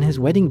engaged, and his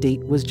wedding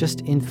date was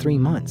just in 3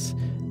 months,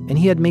 and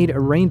he had made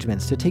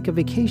arrangements to take a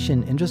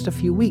vacation in just a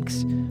few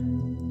weeks.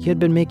 He had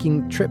been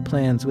making trip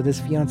plans with his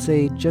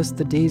fiancée just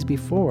the days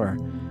before.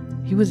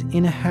 He was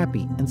in a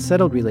happy and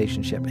settled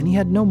relationship, and he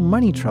had no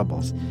money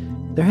troubles.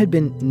 There had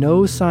been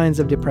no signs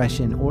of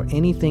depression or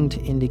anything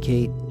to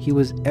indicate he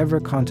was ever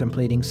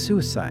contemplating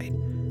suicide.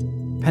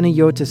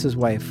 Panayotis'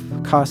 wife,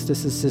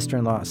 Kostas'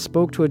 sister-in-law,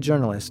 spoke to a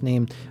journalist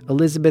named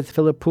Elizabeth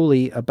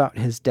Philippouli about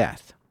his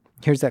death.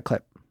 Here's that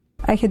clip.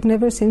 I had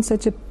never seen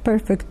such a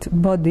perfect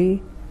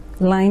body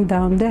lying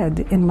down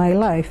dead in my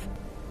life.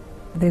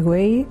 The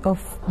way of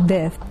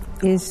death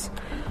is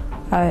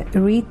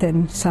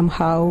written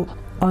somehow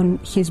on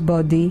his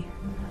body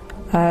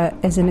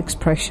as an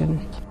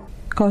expression.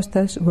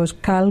 Kostas was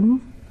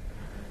calm,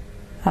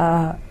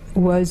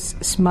 was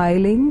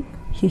smiling.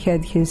 He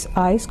had his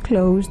eyes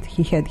closed,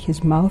 he had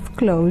his mouth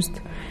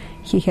closed.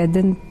 He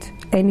hadn't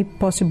any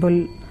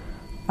possible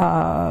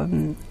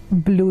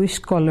bluish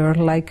color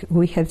like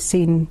we have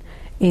seen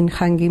in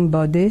hanging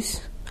bodies.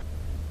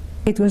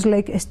 It was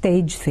like a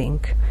stage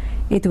thing.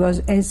 It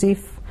was as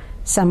if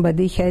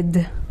somebody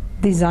had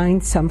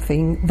designed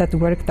something that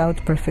worked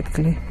out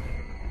perfectly.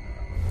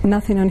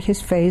 Nothing on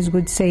his face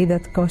would say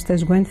that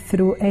Kostas went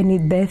through any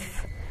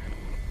death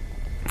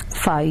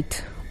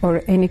fight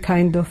or any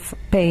kind of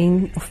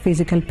pain, of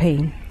physical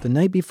pain. The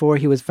night before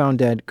he was found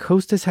dead,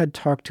 Kostas had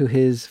talked to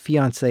his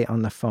fiancée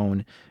on the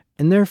phone,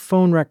 and their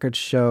phone records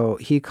show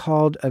he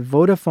called a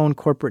Vodafone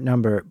corporate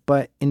number,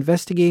 but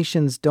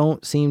investigations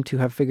don't seem to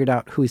have figured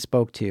out who he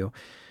spoke to.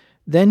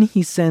 Then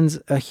he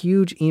sends a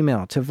huge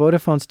email to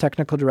Vodafone's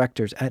technical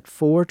directors at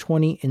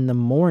 4:20 in the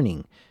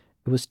morning.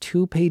 It was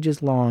 2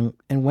 pages long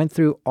and went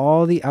through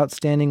all the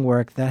outstanding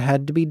work that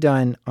had to be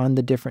done on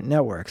the different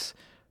networks.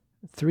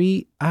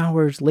 3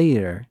 hours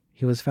later,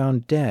 he was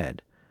found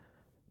dead.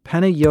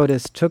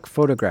 Panayotis took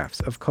photographs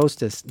of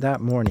Kostas that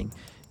morning.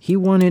 He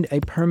wanted a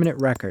permanent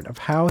record of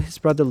how his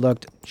brother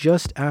looked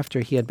just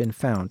after he had been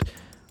found.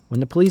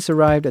 When the police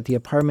arrived at the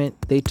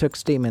apartment, they took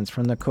statements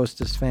from the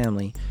Kostas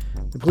family.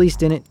 The police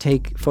didn't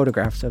take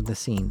photographs of the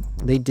scene.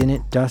 They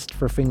didn't dust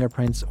for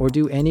fingerprints or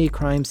do any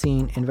crime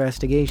scene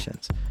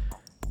investigations.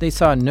 They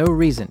saw no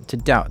reason to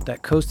doubt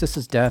that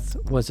Kostas' death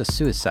was a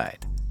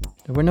suicide.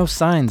 There were no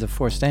signs of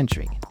forced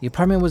entry. The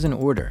apartment was in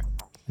order,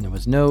 and there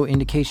was no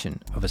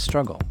indication of a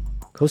struggle.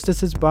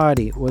 Kostas'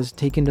 body was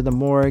taken to the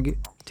morgue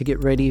to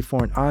get ready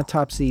for an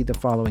autopsy the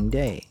following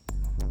day.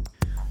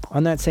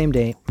 On that same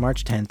day,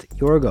 March 10th,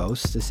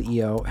 Yorgos, the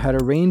CEO,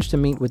 had arranged to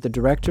meet with the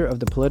director of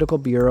the political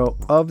bureau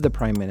of the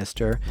Prime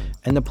Minister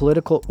and the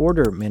political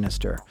order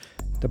minister.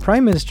 The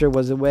Prime Minister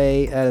was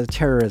away at a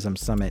terrorism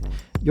summit.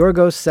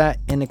 Yorgos sat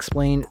and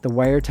explained the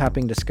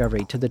wiretapping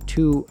discovery to the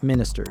two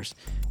ministers.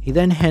 He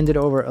then handed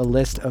over a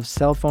list of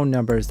cell phone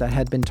numbers that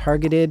had been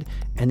targeted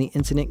and the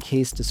incident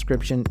case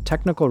description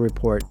technical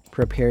report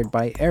prepared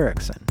by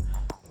Ericsson.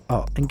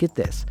 Oh, and get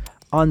this.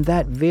 On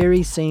that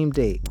very same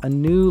day, a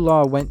new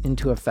law went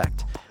into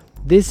effect.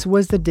 This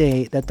was the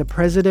day that the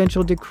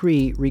presidential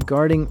decree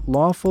regarding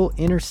lawful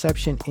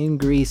interception in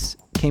Greece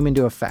came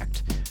into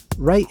effect.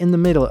 Right in the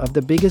middle of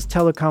the biggest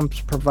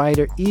telecoms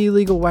provider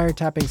illegal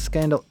wiretapping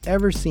scandal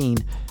ever seen,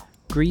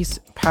 Greece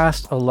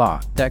passed a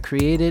law that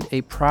created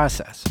a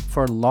process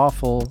for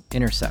lawful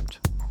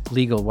intercept,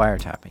 legal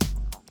wiretapping.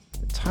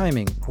 The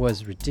timing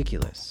was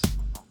ridiculous.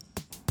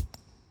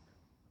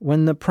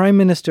 When the Prime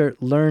Minister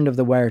learned of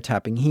the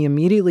wiretapping, he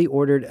immediately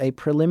ordered a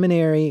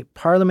preliminary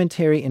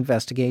parliamentary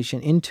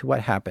investigation into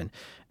what happened.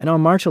 And on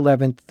March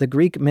 11th, the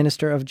Greek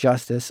Minister of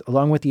Justice,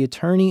 along with the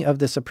attorney of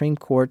the Supreme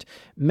Court,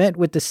 met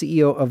with the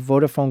CEO of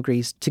Vodafone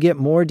Greece to get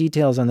more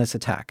details on this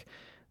attack.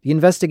 The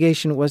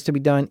investigation was to be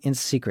done in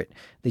secret.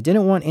 They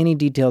didn't want any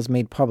details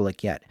made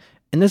public yet.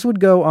 And this would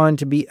go on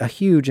to be a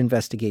huge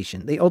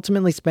investigation. They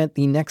ultimately spent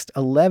the next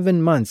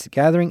 11 months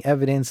gathering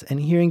evidence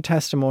and hearing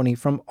testimony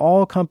from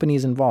all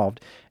companies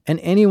involved and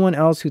anyone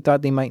else who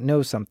thought they might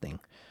know something.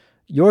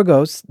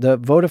 Yorgos, the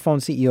Vodafone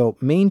CEO,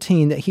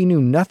 maintained that he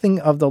knew nothing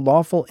of the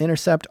lawful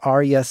intercept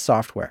RES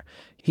software.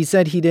 He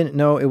said he didn't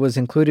know it was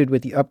included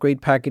with the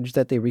upgrade package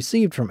that they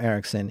received from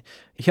Ericsson.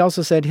 He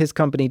also said his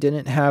company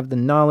didn't have the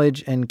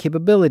knowledge and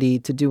capability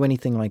to do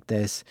anything like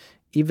this,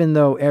 even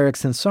though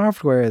Ericsson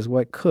software is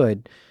what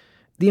could.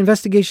 The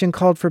investigation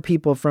called for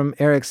people from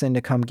Ericsson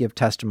to come give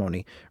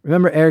testimony.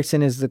 Remember,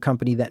 Ericsson is the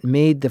company that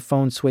made the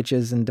phone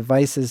switches and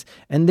devices,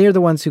 and they're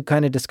the ones who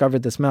kind of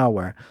discovered this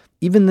malware.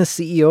 Even the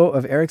CEO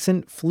of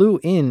Ericsson flew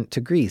in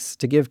to Greece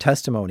to give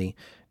testimony.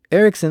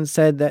 Ericsson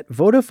said that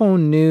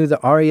Vodafone knew the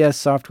RES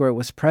software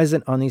was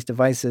present on these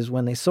devices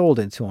when they sold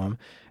it to him,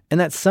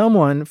 and that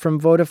someone from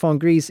Vodafone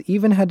Greece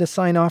even had to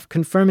sign off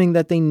confirming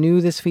that they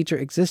knew this feature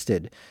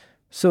existed.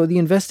 So the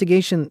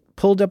investigation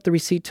pulled up the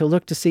receipt to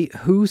look to see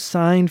who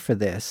signed for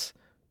this.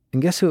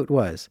 And guess who it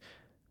was?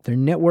 Their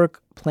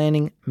network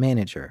planning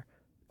manager,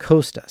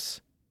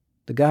 Kostas,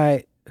 the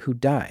guy who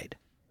died.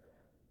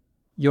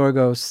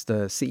 Yorgos,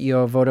 the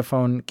CEO of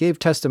Vodafone, gave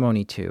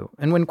testimony too.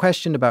 And when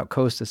questioned about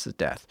Kostas'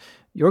 death,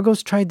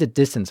 Yorgos tried to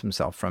distance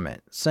himself from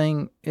it,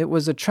 saying it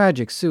was a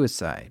tragic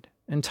suicide,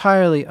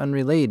 entirely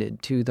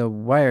unrelated to the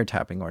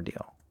wiretapping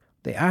ordeal.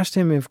 They asked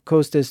him if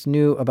Kostas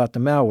knew about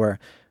the malware.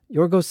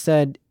 Yorgos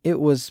said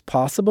it was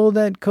possible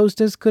that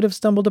Kostas could have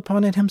stumbled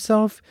upon it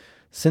himself,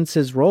 since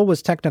his role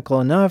was technical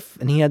enough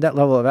and he had that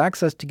level of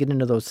access to get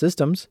into those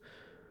systems.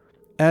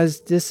 As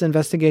this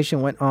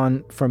investigation went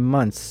on for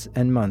months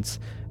and months,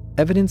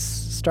 evidence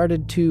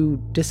started to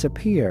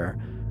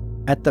disappear.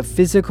 At the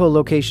physical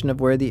location of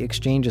where the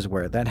exchanges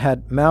were that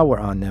had malware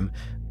on them,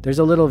 there's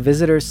a little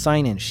visitor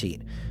sign-in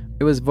sheet.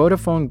 It was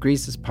Vodafone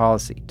Greece's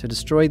policy to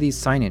destroy these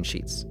sign-in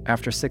sheets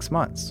after 6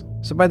 months.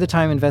 So by the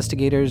time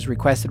investigators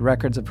requested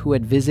records of who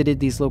had visited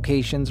these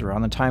locations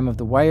around the time of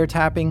the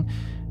wiretapping,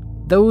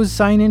 those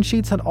sign-in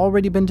sheets had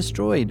already been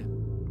destroyed.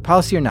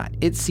 Policy or not,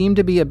 it seemed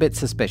to be a bit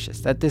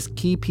suspicious that this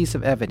key piece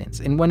of evidence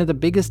in one of the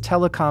biggest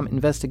telecom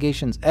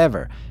investigations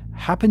ever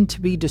happened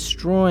to be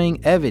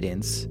destroying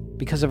evidence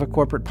because of a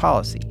corporate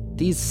policy.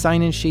 These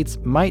sign-in sheets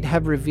might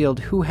have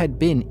revealed who had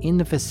been in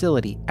the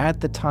facility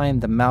at the time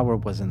the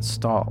malware was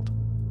installed.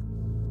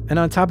 And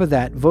on top of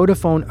that,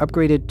 Vodafone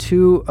upgraded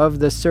 2 of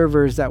the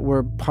servers that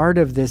were part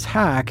of this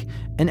hack,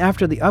 and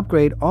after the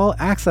upgrade, all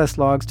access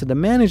logs to the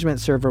management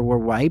server were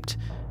wiped.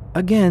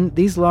 Again,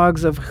 these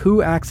logs of who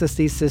accessed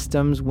these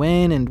systems,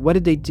 when, and what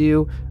did they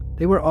do,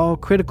 they were all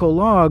critical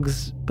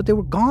logs, but they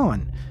were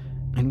gone.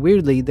 And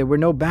weirdly, there were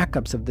no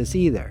backups of this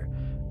either.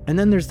 And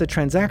then there's the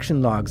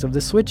transaction logs of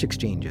the switch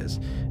exchanges.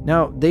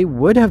 Now, they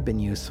would have been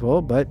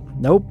useful, but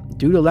nope,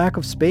 due to lack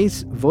of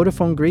space,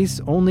 Vodafone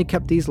Greece only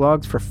kept these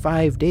logs for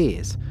 5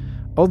 days.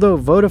 Although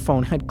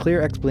Vodafone had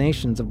clear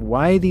explanations of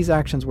why these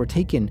actions were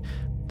taken,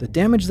 the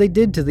damage they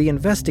did to the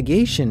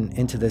investigation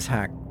into this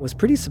hack was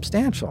pretty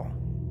substantial.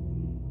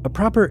 A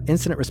proper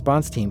incident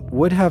response team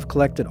would have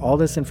collected all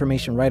this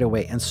information right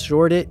away and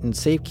stored it in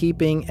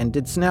safekeeping and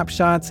did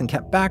snapshots and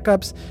kept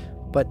backups,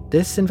 but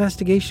this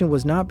investigation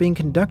was not being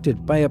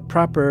conducted by a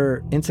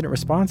proper incident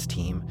response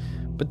team.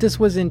 But this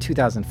was in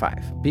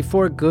 2005,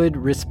 before good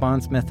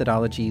response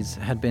methodologies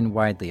had been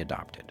widely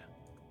adopted.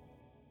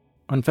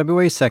 On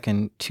February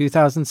 2nd,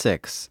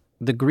 2006,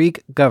 the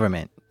Greek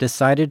government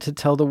decided to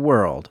tell the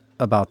world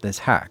about this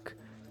hack.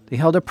 They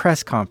held a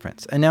press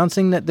conference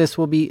announcing that this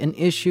will be an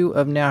issue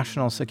of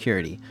national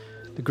security.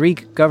 The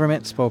Greek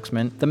government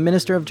spokesman, the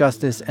Minister of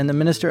Justice, and the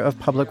Minister of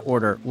Public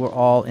Order were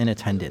all in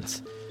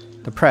attendance.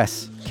 The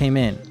press came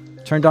in,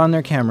 turned on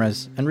their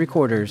cameras and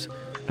recorders,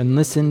 and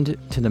listened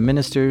to the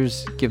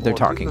ministers give their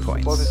talking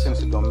points.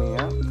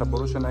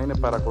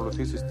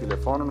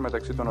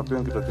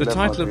 The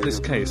title of this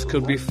case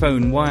could be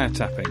phone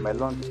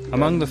wiretapping.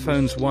 Among the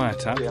phones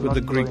wiretapped were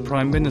the Greek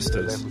prime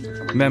ministers,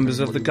 members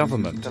of the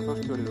government,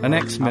 an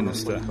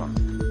ex-minister,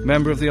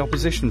 member of the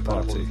opposition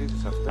party,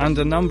 and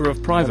a number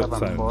of private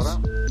phones.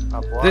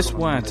 This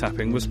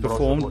wiretapping was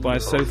performed by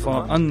so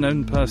far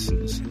unknown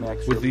persons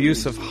with the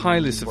use of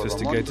highly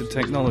sophisticated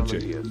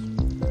technology.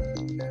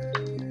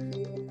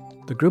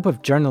 The group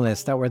of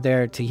journalists that were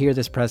there to hear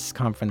this press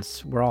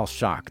conference were all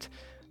shocked.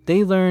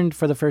 They learned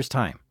for the first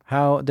time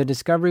how the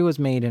discovery was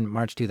made in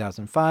March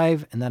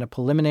 2005 and that a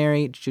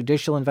preliminary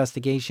judicial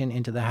investigation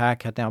into the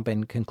hack had now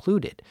been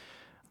concluded.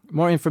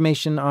 More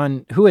information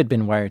on who had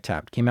been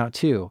wiretapped came out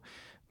too.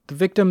 The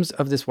victims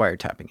of this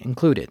wiretapping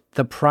included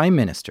the Prime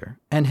Minister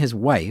and his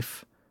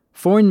wife,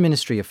 foreign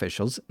ministry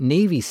officials,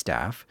 Navy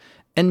staff,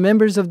 and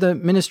members of the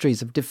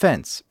Ministries of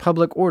Defense,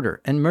 Public Order,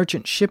 and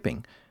Merchant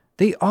Shipping.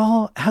 They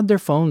all had their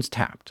phones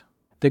tapped.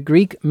 The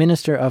Greek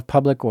Minister of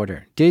Public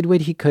Order did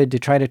what he could to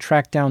try to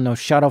track down those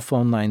shuttle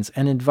phone lines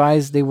and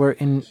advised they were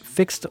in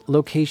fixed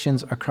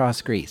locations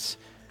across Greece.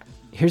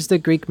 Here's the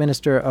Greek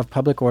Minister of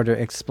Public Order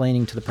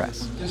explaining to the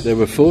press. There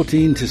were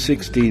 14 to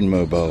 16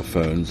 mobile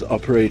phones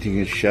operating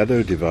as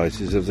shadow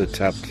devices of the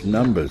tapped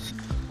numbers.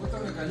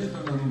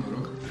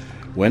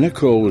 When a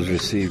call was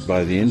received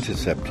by the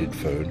intercepted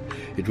phone,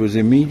 it was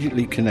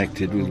immediately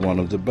connected with one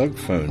of the bug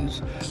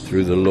phones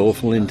through the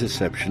lawful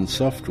interception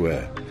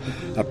software.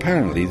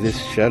 Apparently,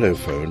 this shadow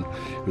phone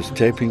was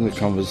taping the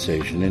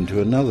conversation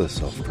into another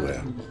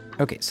software.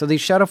 Okay, so these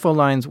shadow phone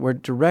lines were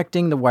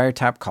directing the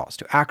wiretap calls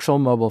to actual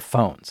mobile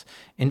phones.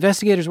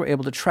 Investigators were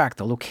able to track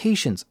the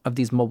locations of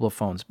these mobile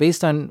phones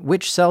based on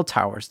which cell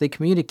towers they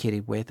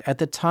communicated with at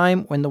the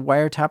time when the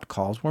wiretapped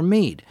calls were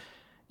made.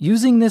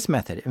 Using this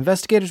method,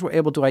 investigators were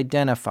able to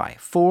identify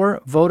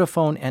 4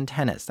 Vodafone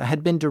antennas that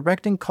had been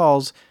directing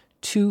calls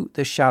to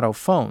the shadow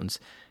phones,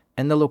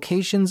 and the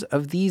locations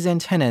of these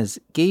antennas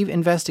gave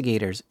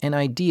investigators an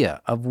idea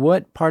of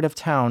what part of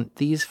town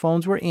these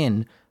phones were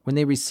in when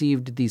they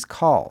received these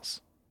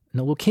calls. And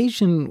the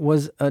location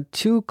was a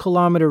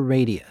 2-kilometer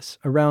radius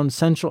around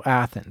central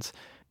Athens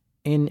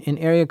in an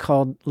area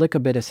called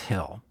Lycabettus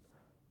Hill.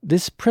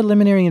 This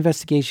preliminary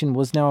investigation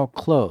was now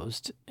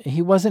closed.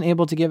 He wasn't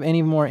able to give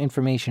any more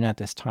information at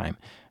this time.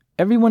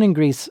 Everyone in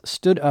Greece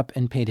stood up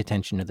and paid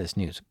attention to this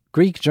news.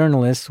 Greek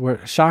journalists were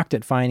shocked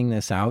at finding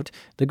this out.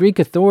 The Greek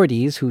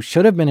authorities, who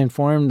should have been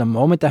informed the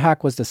moment the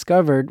hack was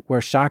discovered, were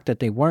shocked that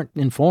they weren't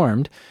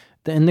informed.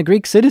 And the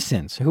Greek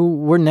citizens, who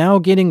were now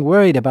getting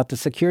worried about the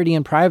security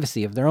and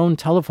privacy of their own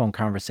telephone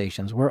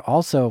conversations, were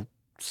also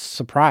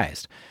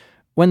surprised.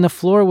 When the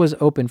floor was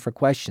open for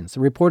questions,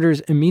 the reporters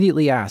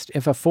immediately asked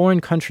if a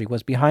foreign country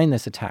was behind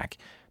this attack,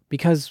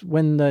 because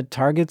when the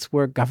targets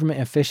were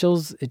government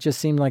officials, it just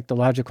seemed like the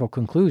logical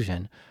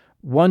conclusion.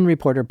 One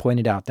reporter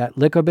pointed out that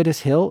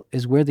Lycabettus Hill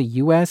is where the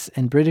U.S.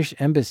 and British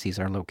embassies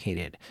are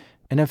located,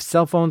 and if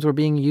cell phones were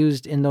being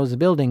used in those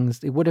buildings,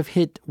 it would have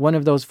hit one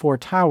of those 4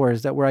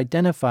 towers that were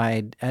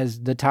identified as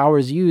the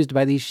towers used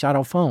by these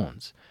shadow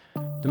phones.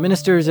 The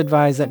ministers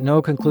advised that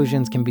no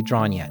conclusions can be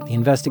drawn yet. The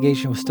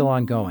investigation was still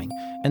ongoing,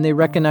 and they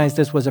recognized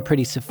this was a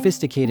pretty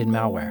sophisticated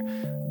malware.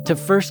 To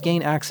first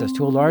gain access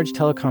to a large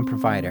telecom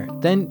provider,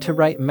 then to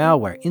write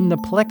malware in the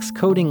Plex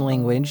coding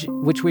language,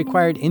 which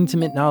required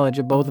intimate knowledge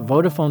of both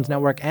Vodafone's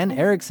network and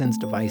Ericsson's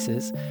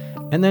devices,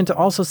 and then to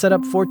also set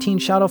up 14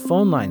 shadow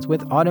phone lines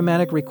with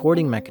automatic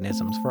recording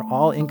mechanisms for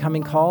all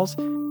incoming calls.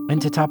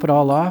 And to top it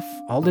all off,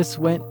 all this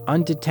went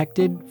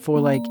undetected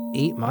for like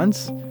 8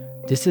 months.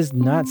 This is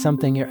not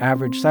something your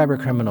average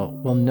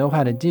cybercriminal will know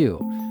how to do.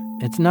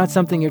 It's not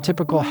something your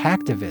typical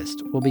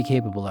hacktivist will be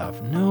capable of.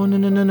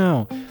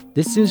 No.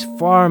 This is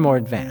far more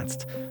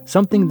advanced.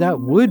 Something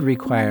that would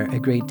require a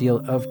great deal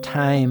of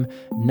time,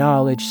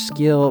 knowledge,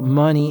 skill,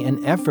 money,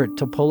 and effort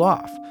to pull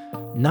off.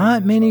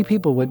 Not many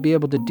people would be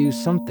able to do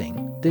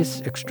something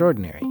this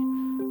extraordinary.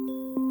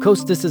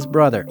 Kostas'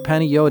 brother,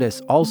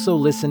 Panagiotis, also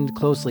listened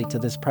closely to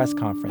this press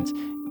conference.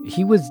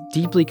 He was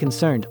deeply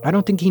concerned. I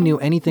don't think he knew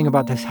anything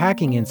about this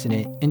hacking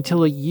incident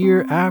until a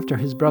year after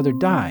his brother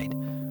died.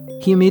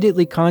 He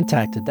immediately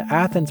contacted the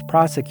Athens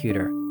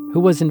prosecutor who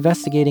was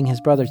investigating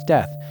his brother's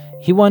death.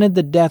 He wanted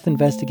the death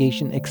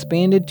investigation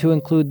expanded to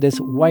include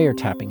this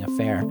wiretapping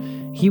affair.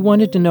 He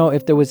wanted to know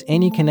if there was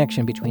any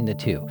connection between the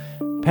two.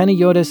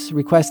 Panagiotis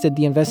requested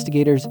the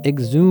investigators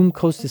exhume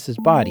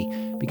Kostas' body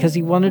because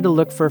he wanted to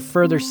look for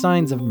further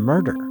signs of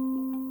murder.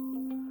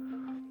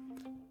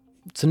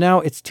 So now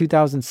it's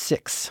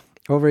 2006,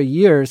 over a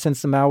year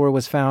since the malware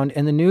was found,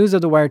 and the news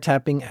of the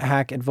wiretapping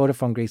hack at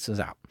Vodafone Greece was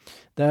out.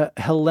 The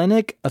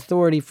Hellenic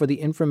Authority for the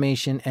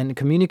Information and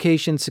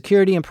Communication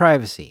Security and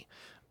Privacy,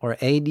 or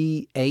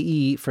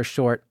ADAE for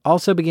short,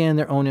 also began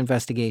their own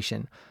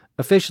investigation.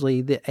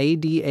 Officially, the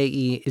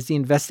ADAE is the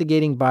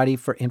investigating body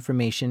for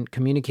information,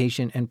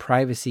 communication, and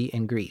privacy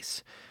in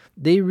Greece.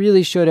 They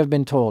really should have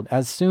been told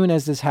as soon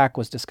as this hack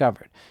was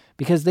discovered,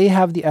 because they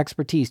have the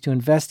expertise to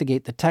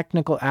investigate the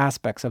technical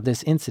aspects of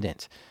this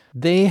incident.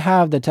 They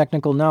have the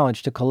technical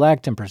knowledge to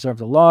collect and preserve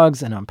the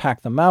logs and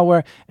unpack the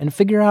malware and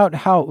figure out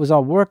how it was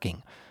all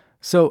working.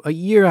 So a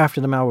year after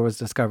the malware was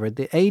discovered,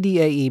 the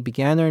ADAE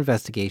began their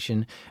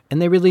investigation,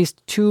 and they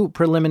released 2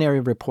 preliminary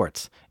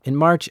reports in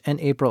March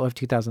and April of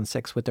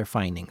 2006 with their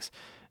findings.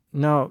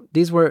 Now,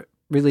 these were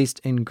released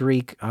in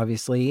Greek,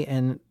 obviously,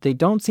 and they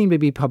don't seem to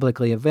be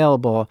publicly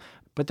available,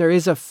 but there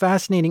is a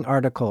fascinating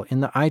article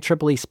in the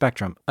IEEE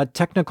Spectrum, a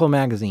technical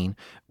magazine,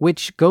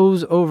 which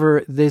goes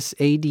over this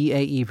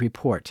ADAE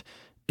report.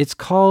 It's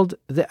called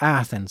the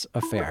Athens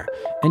Affair,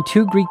 and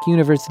 2 Greek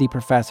university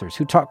professors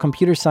who taught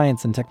computer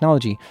science and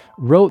technology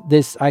wrote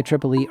this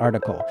IEEE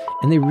article,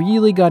 and they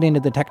really got into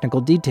the technical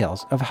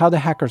details of how the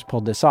hackers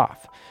pulled this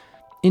off.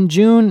 In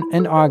June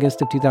and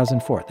August of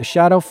 2004, the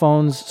shadow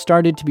phones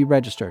started to be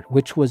registered,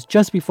 which was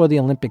just before the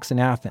Olympics in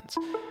Athens.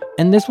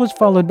 And this was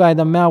followed by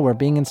the malware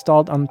being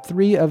installed on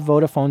 3 of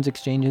Vodafone's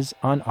exchanges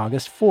on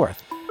August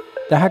 4th.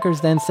 The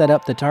hackers then set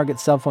up the target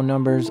cell phone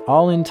numbers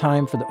all in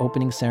time for the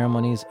opening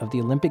ceremonies of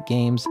the Olympic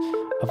Games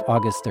of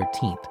August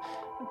 13th.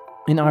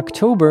 In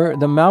October,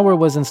 the malware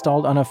was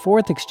installed on a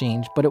 4th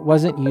exchange, but it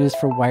wasn't used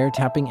for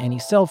wiretapping any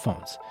cell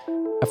phones.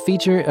 A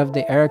feature of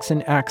the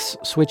Ericsson AX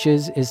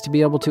switches is to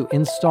be able to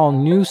install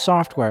new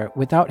software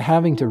without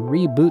having to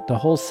reboot the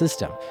whole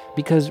system,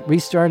 because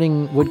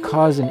restarting would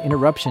cause an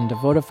interruption to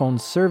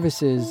Vodafone's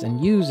services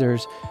and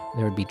users.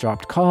 There would be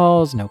dropped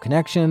calls, no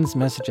connections,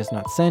 messages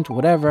not sent,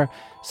 whatever.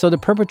 So the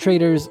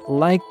perpetrators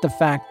liked the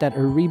fact that a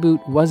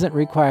reboot wasn't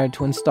required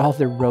to install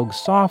their rogue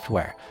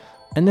software.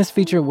 And this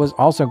feature was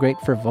also great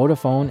for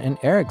Vodafone and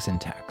Ericsson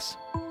techs.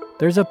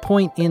 There's a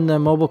point in the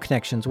mobile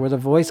connections where the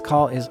voice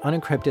call is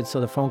unencrypted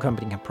so the phone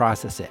company can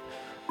process it.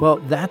 Well,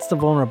 that's the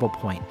vulnerable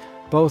point.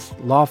 Both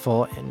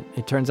lawful and,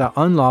 it turns out,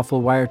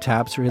 unlawful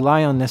wiretaps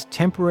rely on this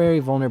temporary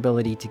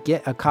vulnerability to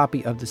get a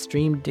copy of the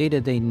streamed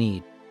data they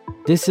need.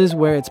 This is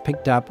where it's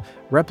picked up,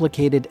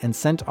 replicated, and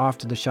sent off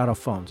to the shadow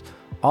phones,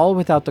 all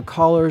without the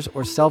callers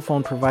or cell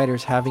phone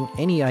providers having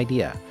any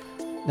idea.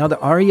 Now, the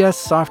RES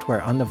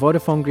software on the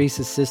Vodafone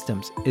Greece's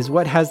systems is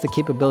what has the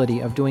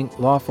capability of doing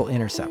lawful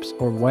intercepts,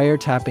 or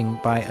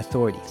wiretapping by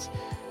authorities.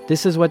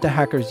 This is what the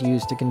hackers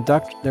used to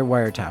conduct their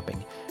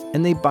wiretapping,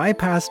 and they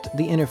bypassed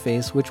the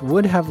interface which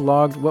would have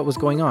logged what was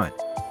going on.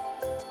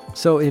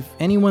 So if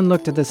anyone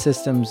looked at the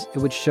systems, it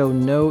would show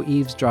no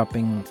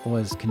eavesdropping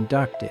was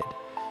conducted.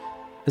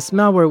 This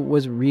malware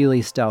was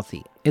really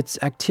stealthy. Its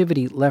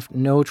activity left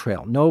no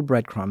trail, no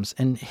breadcrumbs,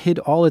 and hid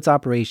all its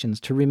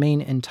operations to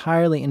remain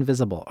entirely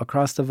invisible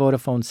across the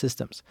Vodafone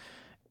systems.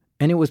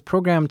 And it was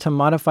programmed to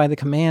modify the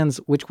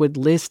commands which would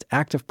list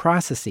active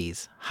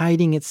processes,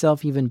 hiding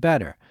itself even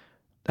better.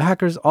 The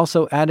hackers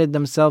also added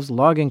themselves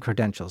login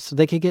credentials so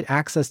they could get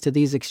access to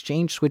these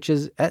exchange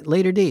switches at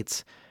later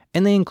dates.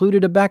 And they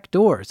included a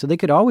backdoor so they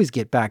could always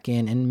get back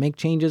in and make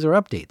changes or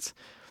updates.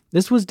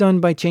 This was done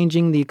by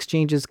changing the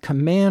exchange's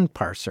command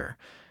parser.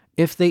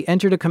 If they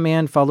entered a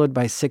command followed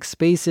by 6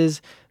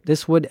 spaces,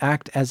 this would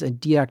act as a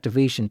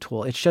deactivation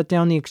tool. It shut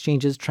down the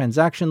exchange's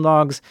transaction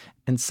logs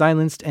and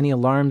silenced any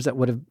alarms that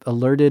would have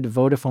alerted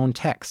Vodafone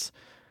techs.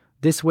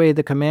 This way,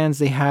 the commands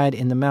they had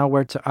in the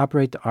malware to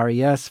operate the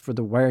RES for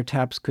the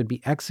wiretaps could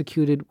be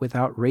executed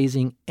without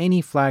raising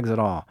any flags at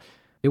all.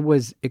 It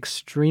was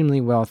extremely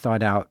well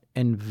thought out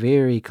and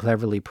very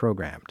cleverly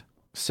programmed.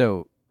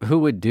 So, who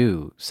would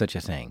do such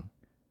a thing?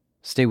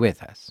 Stay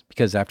with us,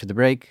 because after the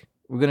break,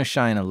 we're going to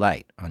shine a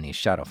light on these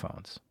shadow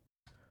phones.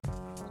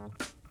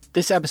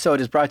 This episode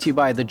is brought to you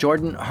by the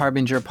Jordan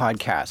Harbinger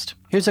podcast.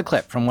 Here's a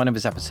clip from one of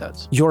his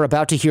episodes. You're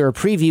about to hear a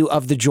preview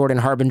of the Jordan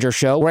Harbinger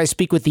Show, where I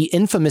speak with the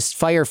infamous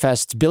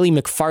Firefest's Billy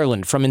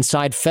McFarland from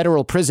inside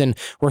federal prison,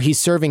 where he's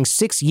serving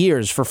 6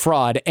 years for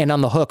fraud and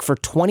on the hook for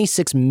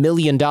 $26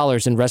 million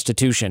in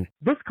restitution.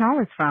 This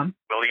call is from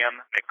William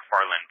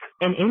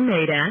McFarland, an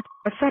inmate at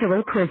a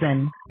federal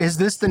prison. Is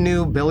this the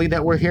new Billy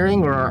that we're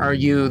hearing, or are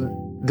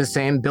you the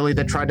same Billy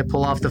that tried to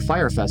pull off the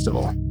Fire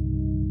Festival?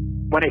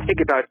 When I think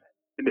about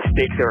the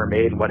mistakes that were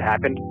made and what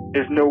happened,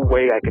 there's no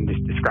way I can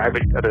just describe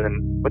it other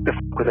than what the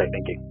was I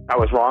thinking? I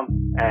was wrong,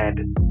 and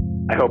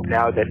I hope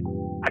now that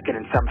I can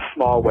in some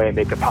small way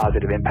make a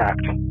positive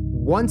impact.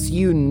 Once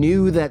you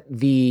knew that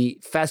the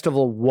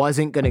festival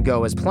wasn't going to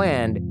go as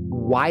planned,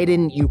 why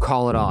didn't you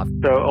call it off?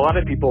 So a lot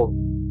of people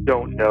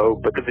don't know,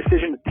 but the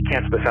decision to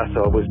cancel the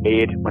festival was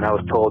made when I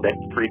was told that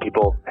 3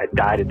 people had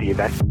died at the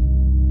event.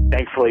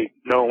 Thankfully,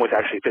 no one was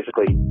actually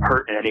physically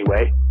hurt in any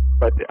way.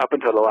 But up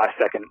until the last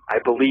second, I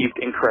believed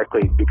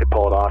incorrectly we could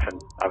pull it off, and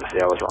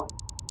obviously I was wrong.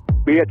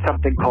 We had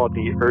something called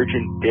the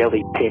Urgent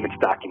Daily Payments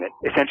document.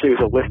 Essentially, it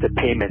was a list of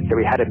payments that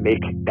we had to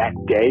make that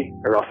day,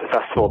 or else the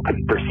festival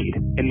couldn't proceed.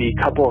 In the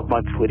couple of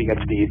months leading up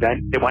to the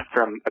event, it went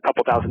from a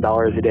couple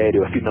 $1,000s a day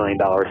to a few $1 million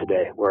a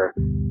day, where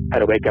I had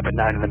to wake up at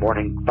 9 in the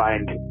morning,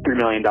 find $3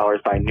 million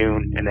by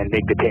noon, and then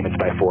make the payments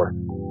by 4.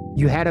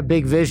 You had a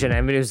big vision.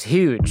 I mean, it was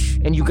huge.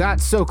 And you got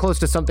so close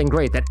to something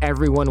great that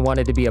everyone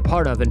wanted to be a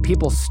part of, and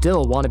people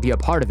still want to be a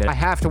part of it. I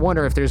have to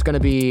wonder if there's going to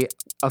be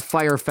a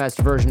Firefest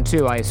version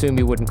 2. I assume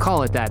you wouldn't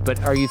call it that,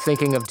 but are you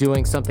thinking of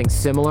doing something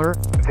similar?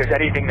 If there's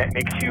anything that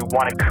makes you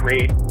want to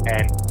create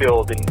and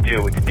build and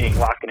do, it's being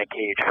locked in a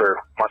cage for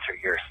months or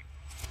years.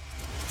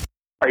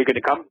 Are you going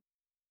to come?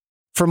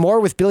 For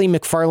more with Billy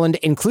McFarland,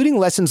 including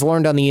lessons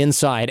learned on the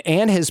inside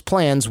and his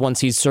plans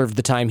once he's served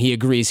the time he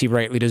agrees he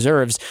rightly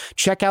deserves,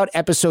 check out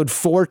episode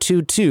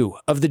 422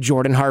 of The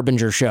Jordan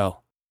Harbinger Show.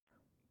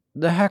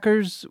 The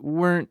hackers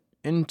weren't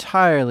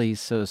entirely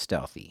so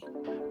stealthy.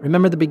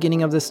 Remember the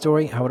beginning of this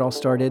story, how it all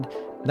started?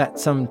 That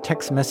some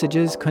text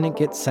messages couldn't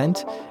get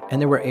sent,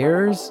 and there were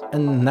errors,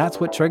 and that's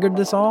what triggered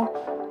this all?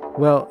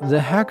 Well, the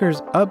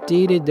hackers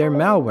updated their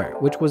malware,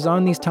 which was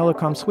on these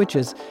telecom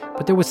switches,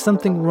 but there was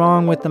something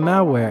wrong with the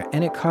malware,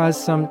 and it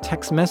caused some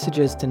text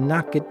messages to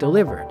not get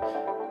delivered.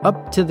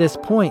 Up to this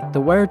point,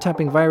 the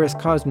wiretapping virus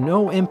caused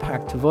no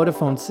impact to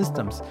Vodafone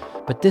systems,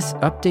 but this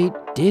update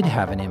did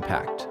have an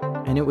impact,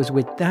 and it was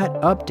with that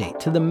update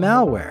to the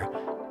malware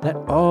that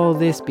all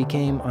this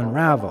became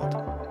unraveled.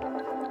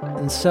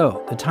 And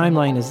so, the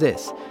timeline is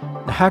this.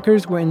 The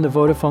hackers were in the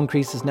Vodafone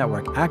Crisis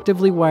network,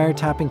 actively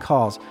wiretapping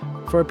calls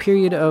for a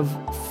period of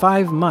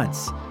 5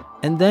 months.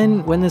 And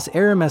then, when this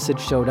error message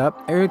showed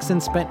up,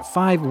 Ericsson spent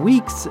 5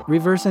 weeks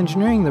reverse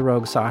engineering the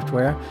rogue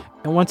software.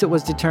 And once it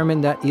was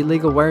determined that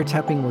illegal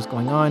wiretapping was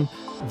going on,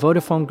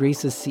 Vodafone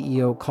Greece's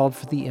CEO called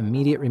for the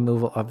immediate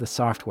removal of the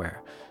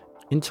software.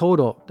 In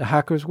total, the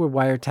hackers were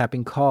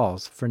wiretapping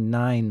calls for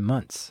 9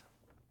 months.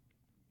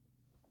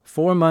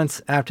 4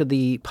 months after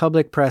the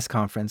public press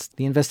conference,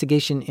 the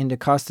investigation into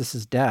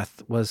Kostas'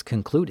 death was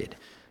concluded.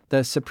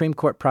 The Supreme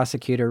Court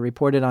prosecutor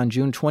reported on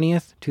June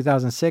 20th,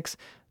 2006,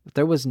 that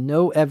there was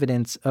no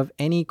evidence of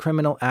any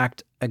criminal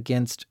act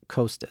against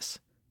Kostas.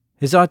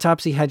 His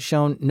autopsy had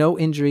shown no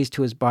injuries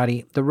to his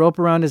body. The rope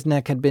around his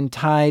neck had been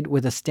tied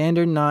with a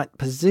standard knot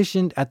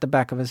positioned at the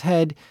back of his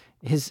head.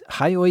 His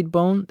hyoid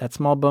bone, that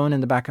small bone in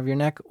the back of your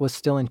neck, was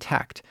still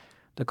intact.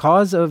 The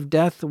cause of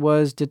death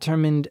was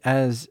determined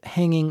as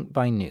hanging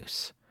by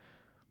noose.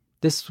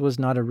 This was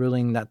not a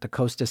ruling that the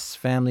Kostas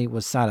family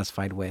was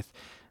satisfied with.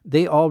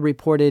 They all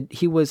reported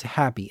he was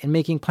happy and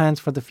making plans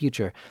for the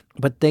future,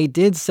 but they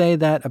did say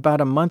that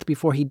about a month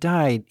before he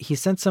died, he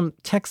sent some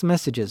text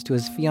messages to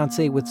his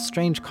fiancée with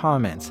strange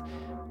comments.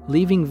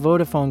 Leaving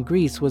Vodafone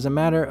Greece was a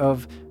matter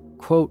of,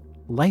 quote,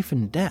 life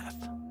and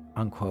death,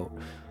 unquote.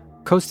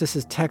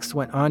 Kostas' text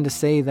went on to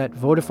say that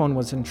Vodafone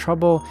was in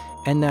trouble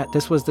and that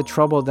this was the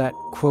trouble that,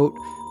 quote,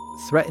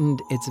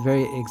 threatened its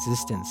very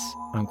existence,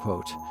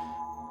 unquote.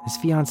 His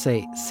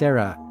fiancée,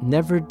 Sarah,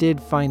 never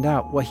did find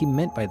out what he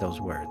meant by those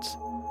words.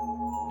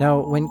 Now,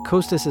 when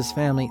Kostas'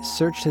 family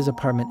searched his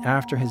apartment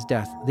after his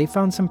death, they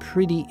found some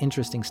pretty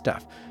interesting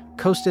stuff.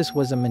 Kostas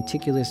was a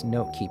meticulous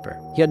note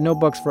keeper. He had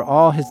notebooks for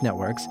all his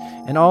networks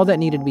and all that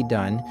needed to be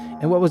done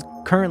and what was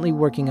currently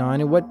working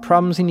on and what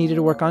problems he needed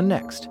to work on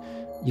next.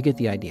 You get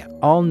the idea.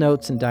 All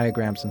notes and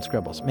diagrams and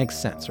scribbles. Makes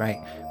sense, right?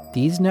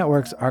 These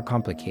networks are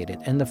complicated,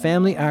 and the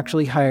family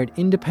actually hired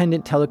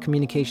independent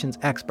telecommunications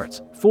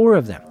experts, 4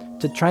 of them,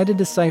 to try to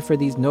decipher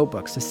these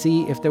notebooks to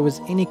see if there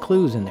was any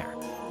clues in there.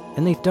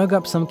 And they dug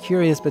up some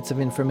curious bits of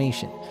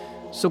information.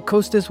 So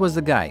Kostas was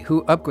the guy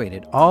who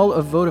upgraded all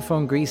of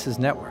Vodafone Greece's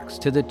networks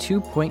to the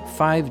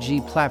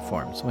 2.5G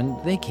platforms when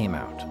they came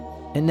out.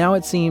 And now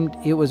it seemed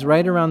it was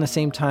right around the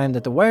same time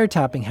that the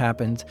wiretapping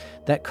happened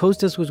that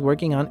Kostas was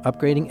working on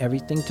upgrading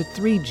everything to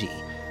 3G.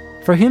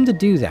 For him to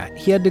do that,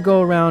 he had to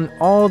go around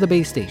all the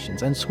base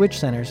stations and switch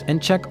centers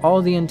and check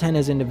all the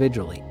antennas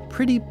individually.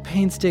 Pretty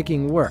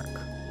painstaking work,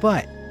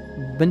 but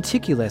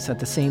meticulous at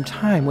the same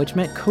time, which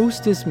meant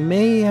Kostas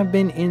may have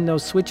been in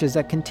those switches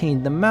that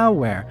contained the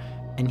malware,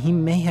 and he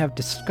may have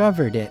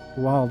discovered it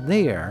while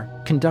there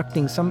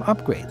conducting some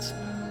upgrades.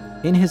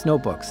 In his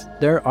notebooks,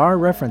 there are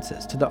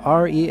references to the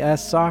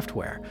RES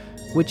software,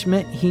 which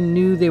meant he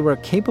knew they were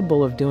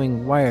capable of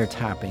doing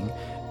wiretapping,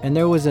 and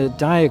there was a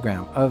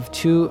diagram of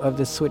 2 of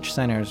the switch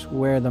centers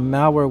where the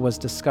malware was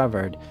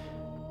discovered,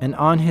 and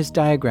on his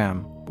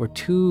diagram were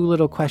 2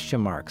 little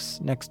question marks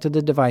next to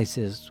the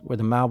devices where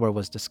the malware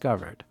was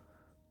discovered.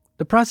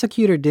 The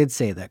prosecutor did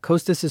say that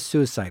Kostas'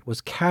 suicide was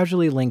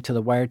casually linked to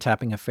the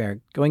wiretapping affair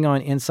going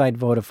on inside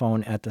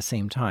Vodafone at the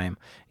same time.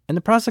 And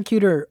the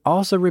prosecutor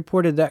also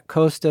reported that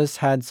Kostas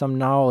had some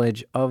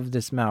knowledge of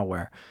this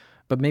malware.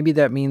 But maybe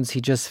that means he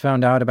just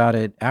found out about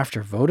it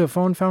after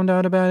Vodafone found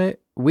out about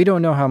it? We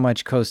don't know how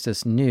much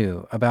Kostas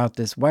knew about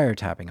this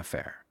wiretapping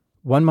affair.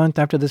 1 month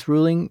after this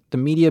ruling, the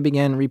media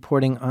began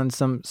reporting on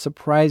some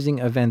surprising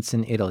events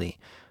in Italy.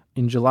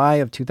 In July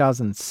of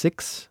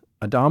 2006,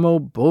 Adamo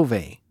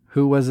Bove,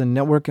 who was a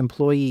network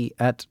employee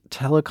at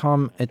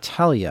Telecom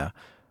Italia,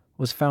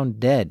 was found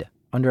dead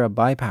under a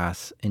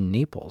bypass in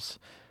Naples.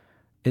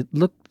 It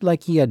looked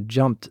like he had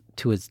jumped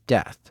to his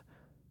death.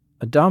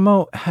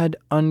 Adamo had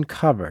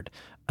uncovered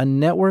a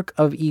network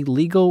of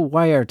illegal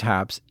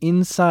wiretaps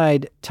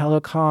inside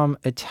Telecom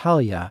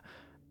Italia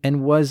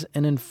and was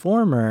an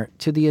informer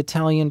to the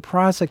Italian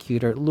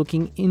prosecutor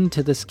looking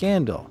into the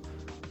scandal.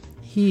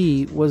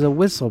 He was a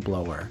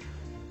whistleblower.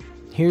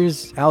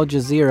 Here's Al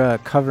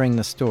Jazeera covering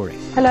the story.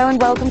 Hello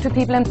and welcome to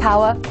People in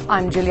Power.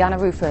 I'm Juliana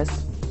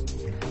Rufus.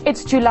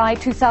 It's July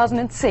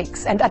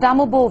 2006 and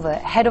Adamo Bove,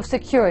 head of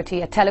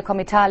security at Telecom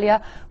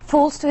Italia,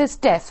 falls to his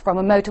death from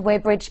a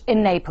motorway bridge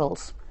in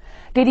Naples.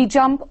 Did he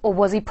jump or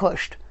was he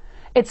pushed?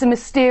 It's a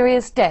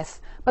mysterious death,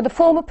 but the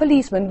former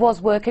policeman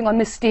was working on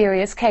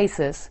mysterious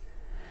cases.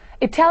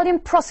 Italian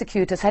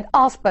prosecutors had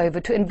asked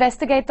Bova to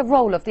investigate the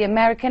role of the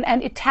American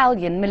and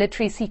Italian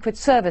military secret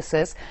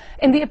services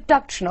in the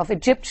abduction of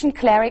Egyptian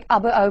cleric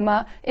Abu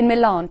Omar in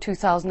Milan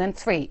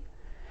 2003.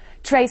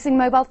 Tracing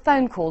mobile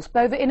phone calls,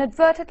 Bova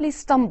inadvertently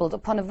stumbled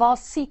upon a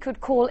vast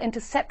secret call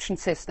interception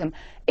system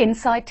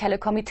inside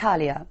Telecom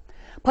Italia.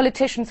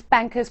 Politicians,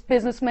 bankers,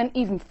 businessmen,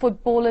 even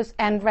footballers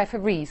and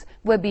referees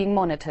were being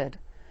monitored.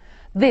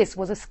 This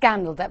was a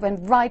scandal that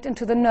went right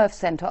into the nerve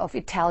center of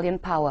Italian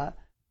power.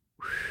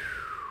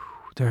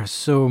 There are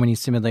so many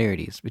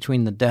similarities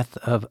between the death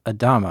of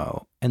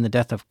Adamo and the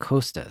death of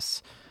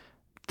Kostas.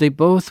 They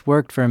both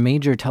worked for a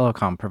major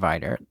telecom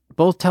provider.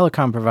 Both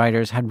telecom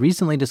providers had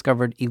recently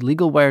discovered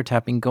illegal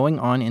wiretapping going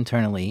on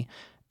internally,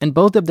 and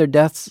both of their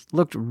deaths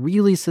looked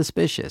really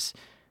suspicious.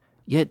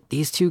 Yet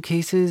these two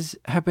cases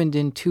happened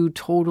in two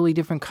totally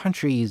different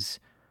countries.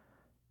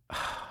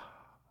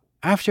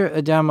 After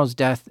Adamo's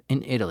death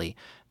in Italy,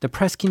 the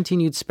press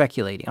continued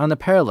speculating on the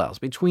parallels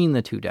between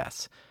the two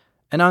deaths.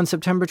 And on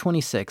September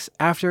 26,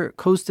 after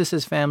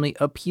Kostas' family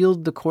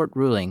appealed the court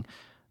ruling,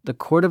 the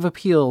Court of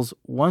Appeals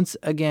once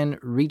again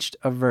reached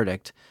a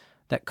verdict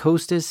that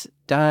Kostas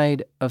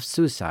died of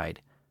suicide,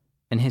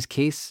 and his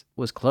case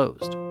was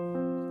closed.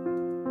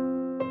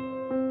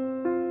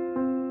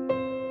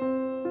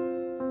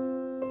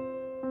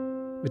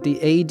 With the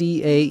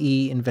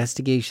ADAE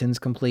investigations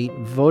complete,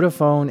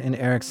 Vodafone and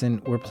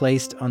Ericsson were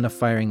placed on the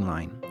firing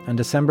line. On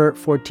December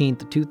 14,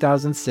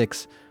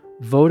 2006,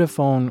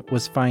 Vodafone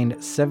was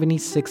fined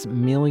 76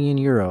 million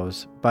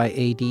euros by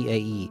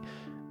ADAE,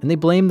 and they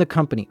blamed the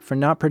company for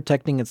not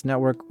protecting its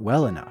network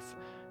well enough.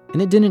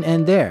 And it didn't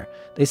end there.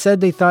 They said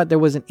they thought there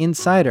was an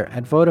insider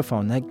at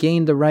Vodafone that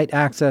gained the right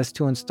access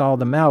to install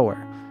the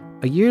malware.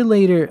 A year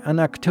later, in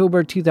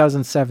October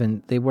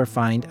 2007, they were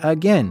fined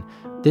again,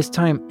 this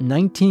time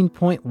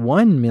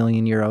 19.1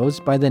 million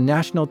euros by the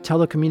National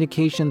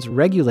Telecommunications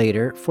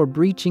Regulator for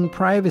breaching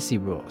privacy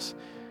rules.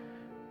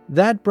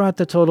 That brought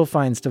the total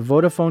fines to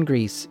Vodafone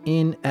Greece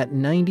in at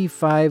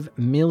 95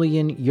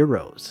 million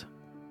euros.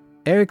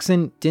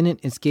 Ericsson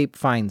didn't escape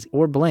fines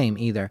or blame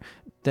either.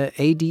 The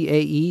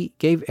ADAE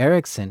gave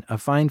Ericsson a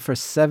fine for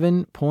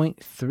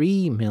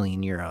 7.3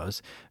 million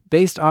euros,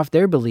 based off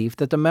their belief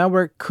that the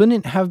malware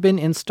couldn't have been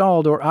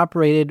installed or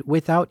operated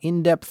without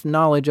in-depth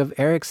knowledge of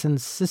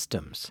Ericsson's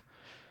systems.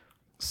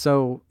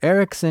 So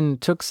Ericsson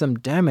took some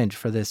damage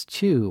for this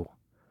too.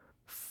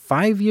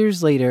 5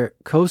 years later,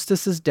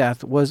 Kostas'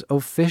 death was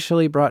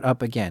officially brought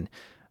up again.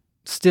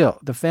 Still,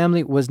 the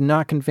family was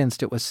not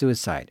convinced it was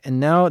suicide, and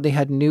now they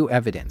had new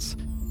evidence.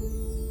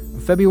 On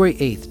February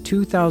 8,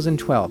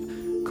 2012,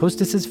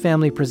 Kostas'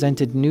 family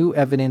presented new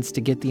evidence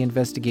to get the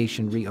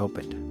investigation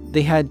reopened.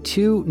 They had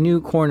two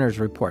new coroner's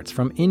reports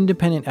from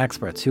independent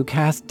experts who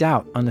cast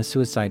doubt on the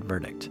suicide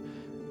verdict.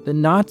 The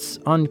knots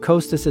on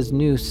Kostas'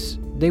 noose,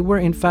 they were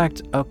in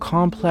fact a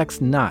complex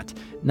knot,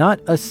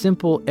 not a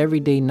simple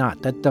everyday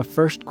knot that the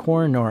first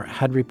coroner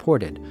had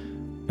reported.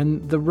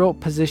 And the rope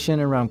position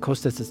around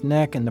Kostas'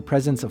 neck and the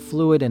presence of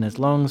fluid in his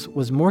lungs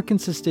was more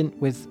consistent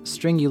with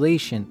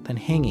strangulation than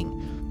hanging.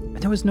 And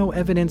there was no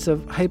evidence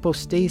of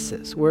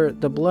hypostasis, where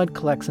the blood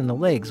collects in the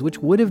legs, which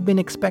would have been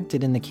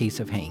expected in the case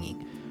of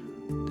hanging.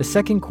 The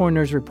second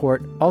coroner's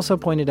report also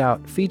pointed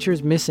out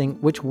features missing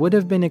which would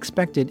have been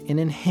expected in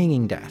a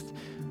hanging death.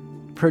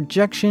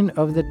 Projection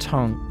of the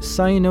tongue,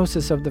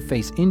 cyanosis of the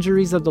face,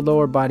 injuries of the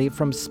lower body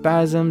from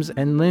spasms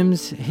and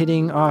limbs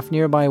hitting off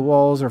nearby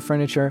walls or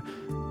furniture.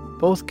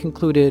 Both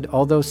concluded,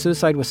 although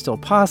suicide was still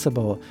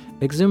possible,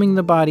 exhuming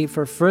the body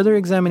for further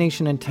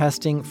examination and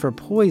testing for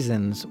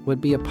poisons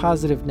would be a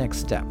positive next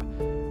step.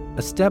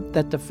 A step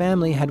that the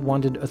family had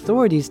wanted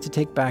authorities to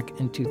take back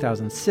in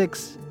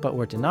 2006, but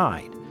were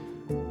denied.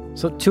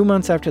 So 2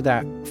 months after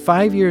that,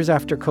 5 years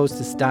after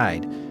Kostas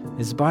died,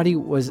 his body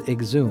was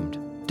exhumed,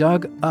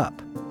 dug up,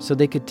 so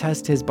they could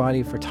test his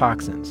body for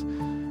toxins.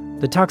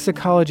 The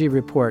toxicology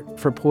report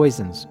for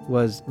poisons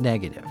was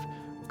negative.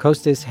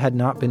 Kostas had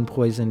not been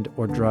poisoned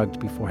or drugged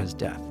before his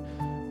death.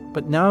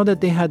 But now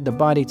that they had the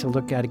body to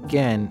look at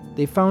again,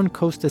 they found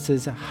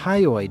Kostas'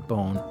 hyoid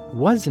bone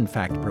was in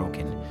fact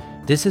broken.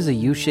 This is a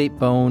U-shaped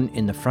bone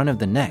in the front of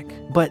the neck,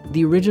 but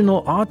the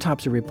original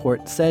autopsy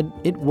report said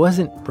it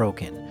wasn't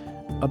broken.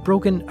 A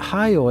broken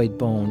hyoid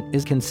bone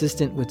is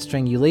consistent with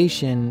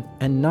strangulation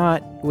and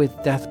not with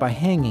death by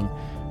hanging.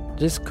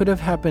 This could have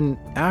happened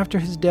after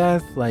his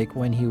death, like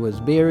when he was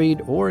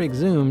buried or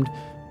exhumed,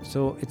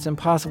 so it's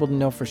impossible to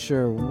know for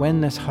sure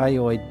when this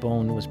hyoid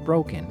bone was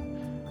broken.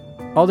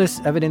 All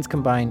this evidence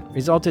combined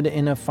resulted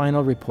in a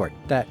final report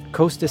that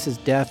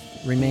Kostas' death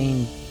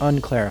remained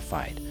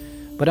unclarified.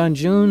 But on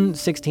June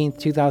 16,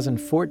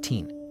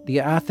 2014, the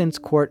Athens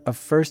Court of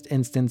First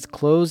Instance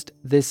closed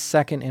this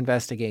second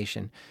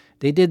investigation.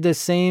 They did the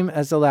same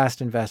as the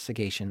last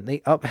investigation.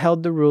 They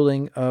upheld the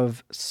ruling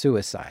of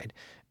suicide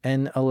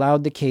and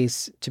allowed the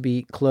case to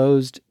be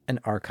closed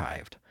and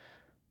archived.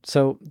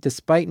 So,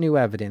 despite new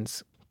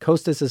evidence,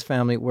 Kostas'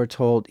 family were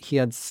told he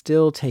had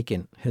still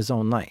taken his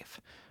own life.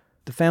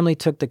 the family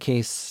took the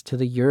case to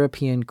the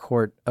European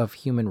Court of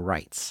Human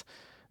Rights.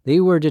 They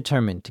were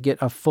determined to get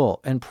a full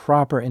and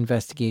proper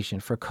investigation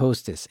for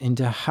Kostas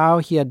into how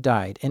he had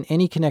died and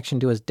any connection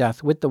to his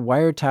death with the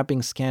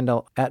wiretapping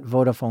scandal at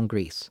Vodafone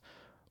Greece.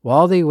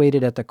 While they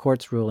waited at the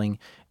court's ruling,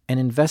 an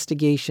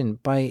investigation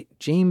by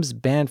James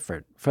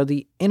Bamford for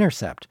The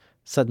Intercept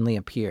suddenly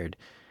appeared.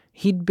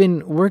 He'd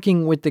been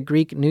working with the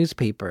Greek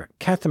newspaper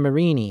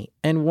Kathimerini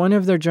and one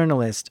of their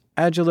journalists,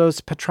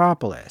 Angelos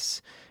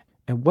Petropoulos.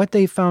 And what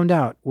they found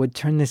out would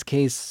turn this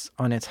case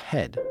on its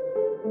head.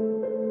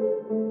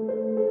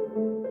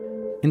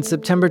 In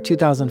September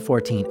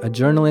 2014, a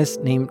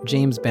journalist named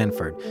James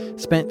Bamford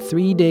spent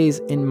 3 days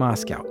in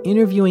Moscow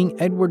interviewing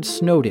Edward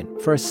Snowden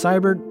for a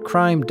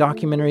cybercrime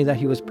documentary that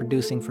he was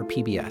producing for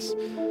PBS.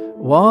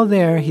 While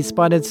there, he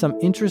spotted some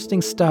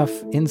interesting stuff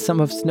in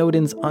some of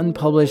Snowden's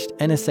unpublished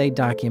NSA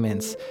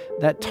documents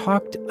that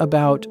talked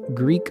about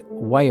Greek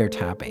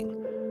wiretapping.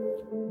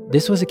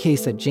 This was a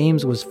case that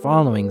James was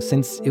following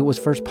since it was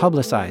first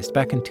publicized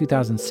back in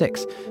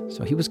 2006,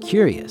 so he was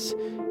curious.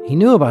 He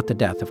knew about the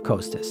death of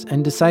Kostas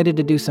and decided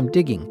to do some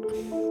digging.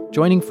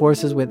 Joining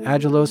forces with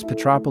Angelos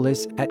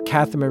Petropoulos at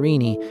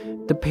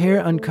Kathimerini, the pair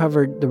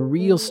uncovered the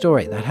real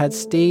story that had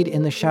stayed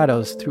in the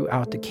shadows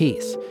throughout the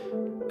case.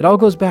 It all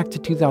goes back to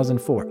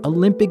 2004,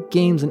 Olympic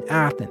Games in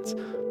Athens.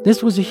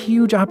 This was a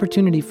huge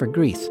opportunity for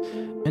Greece,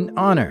 an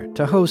honor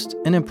to host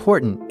an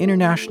important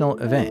international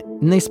event.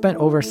 And they spent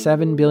over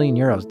 7 billion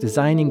euros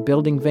designing,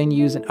 building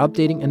venues, and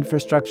updating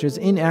infrastructures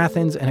in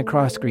Athens and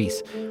across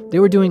Greece. They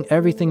were doing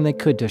everything they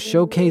could to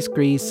showcase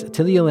Greece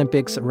to the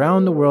Olympics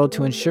around the world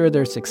to ensure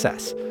their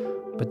success.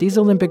 But these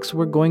Olympics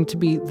were going to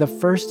be the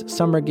first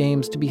summer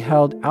games to be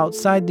held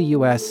outside the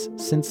US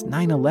since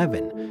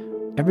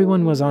 9/11.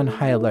 Everyone was on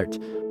high alert.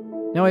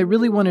 Now, I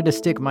really wanted to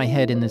stick my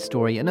head in this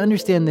story and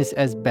understand this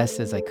as best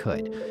as I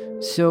could.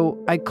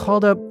 So I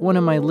called up one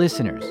of my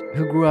listeners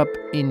who grew up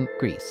in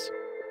Greece.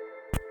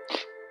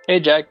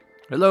 Hey, Jack.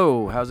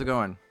 Hello, how's it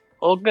going?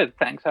 All good,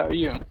 thanks. How are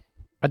you?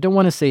 I don't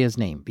want to say his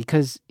name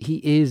because he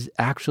is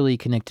actually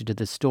connected to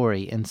the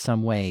story in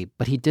some way,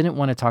 but he didn't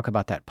want to talk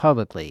about that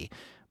publicly.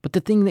 But the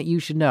thing that you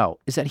should know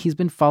is that he's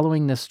been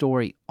following this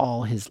story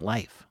all his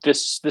life.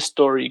 This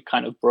story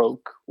kind of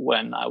broke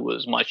when I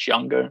was much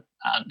younger,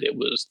 and it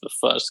was the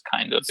first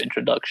kind of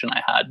introduction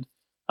I had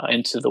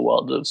into the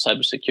world of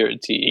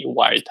cybersecurity,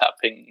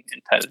 wiretapping,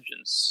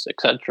 intelligence,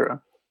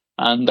 etc.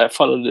 And I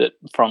followed it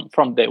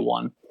from day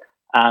one.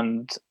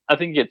 And I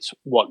think it's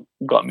what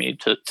got me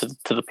to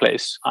the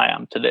place I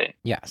am today.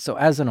 Yeah, so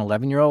as an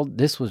 11-year-old,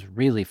 this was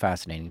really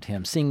fascinating to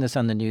him, seeing this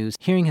on the news,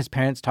 hearing his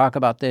parents talk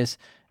about this.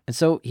 And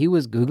so he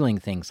was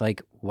Googling things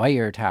like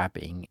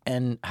wiretapping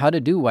and how to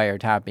do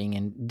wiretapping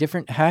and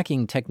different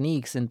hacking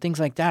techniques and things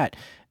like that.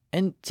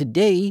 And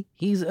today,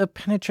 he's a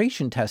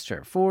penetration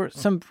tester for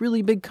some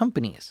really big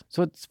companies.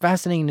 So it's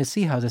fascinating to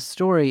see how this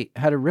story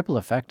had a ripple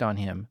effect on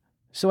him.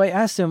 So I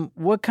asked him,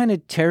 what kind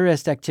of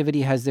terrorist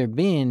activity has there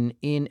been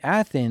in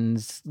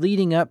Athens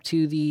leading up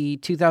to the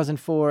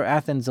 2004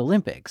 Athens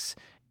Olympics?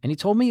 And he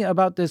told me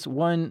about this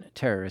one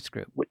terrorist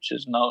group, which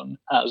is known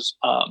as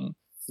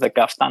the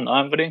Kaftan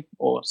Noemvri,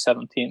 or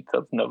 17th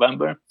of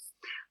November.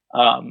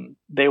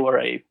 They were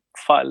a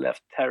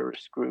far-left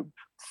terrorist group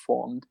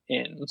formed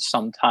in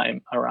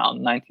sometime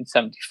around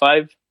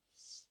 1975.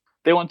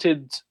 They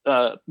wanted,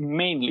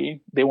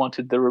 mainly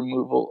the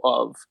removal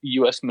of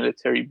U.S.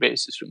 military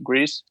bases from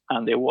Greece,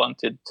 and they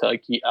wanted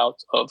Turkey out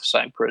of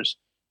Cyprus,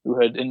 who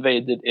had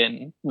invaded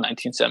in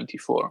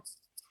 1974.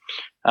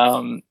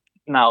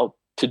 Now,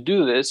 to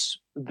do this,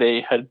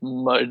 they had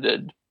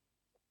murdered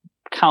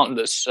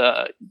countless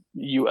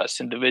U.S.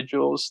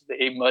 individuals.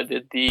 They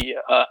murdered the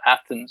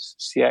Athens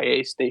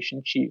CIA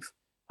station chief,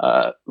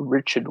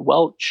 Richard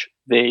Welch.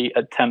 They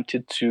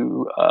attempted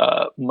to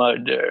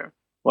murder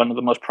one of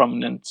the most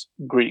prominent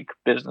Greek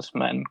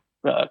businessmen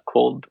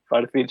called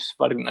Vardis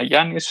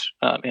Varginagiannis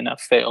in a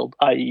failed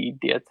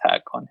IED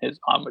attack on his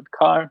armored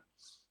car.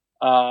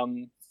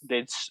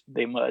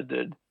 They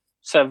murdered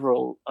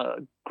several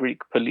Greek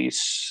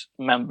police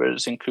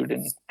members,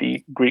 including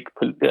the Greek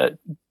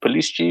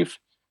police chief,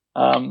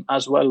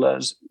 as well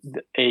as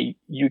a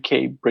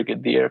UK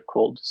brigadier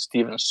called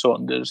Stephen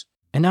Saunders.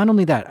 And not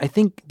only that, I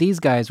think these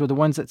guys were the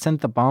ones that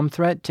sent the bomb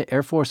threat to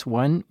Air Force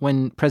One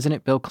when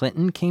President Bill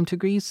Clinton came to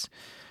Greece.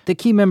 The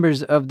key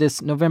members of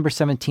this November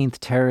 17th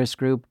terrorist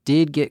group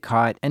did get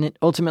caught, and it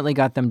ultimately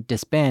got them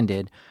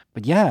disbanded.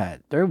 But yeah,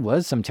 there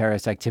was some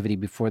terrorist activity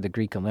before the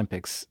Greek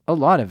Olympics, a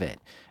lot of it.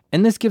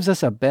 And this gives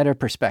us a better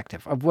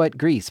perspective of what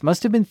Greece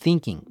must have been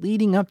thinking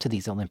leading up to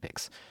these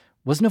Olympics.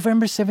 Was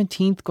November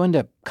 17th going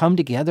to come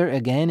together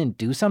again and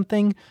do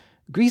something?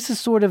 Greece is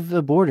sort of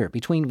the border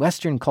between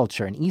Western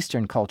culture and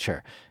Eastern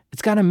culture.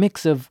 It's got a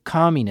mix of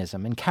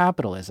communism and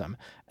capitalism,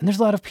 and there's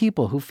a lot of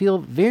people who feel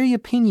very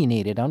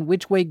opinionated on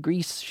which way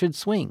Greece should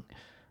swing.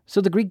 So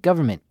the Greek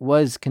government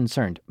was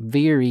concerned,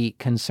 very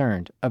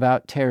concerned,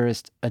 about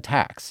terrorist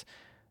attacks.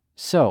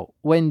 So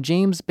when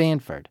James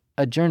Bamford,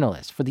 a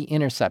journalist for The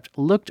Intercept,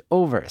 looked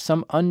over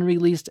some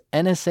unreleased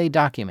NSA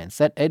documents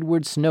that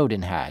Edward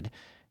Snowden had,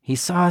 He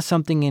saw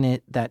something in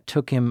it that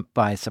took him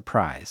by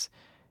surprise.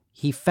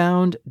 He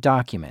found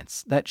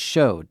documents that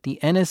showed the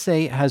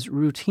NSA has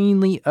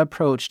routinely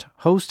approached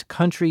host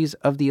countries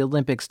of the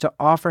Olympics to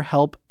offer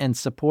help and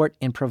support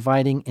in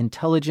providing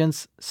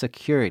intelligence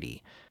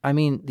security. I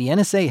mean, the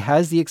NSA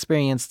has the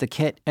experience, the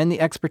kit, and the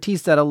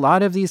expertise that a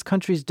lot of these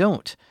countries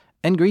don't.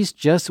 And Greece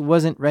just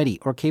wasn't ready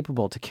or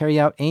capable to carry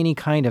out any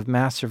kind of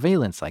mass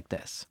surveillance like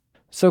this.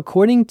 So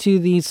according to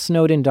these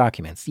Snowden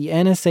documents, the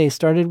NSA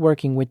started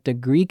working with the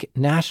Greek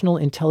National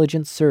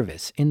Intelligence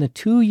Service in the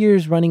 2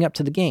 years running up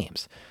to the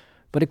Games.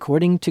 But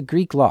according to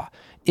Greek law,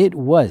 it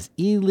was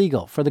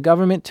illegal for the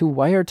government to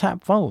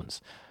wiretap phones.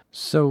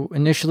 So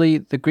initially,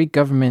 the Greek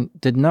government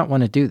did not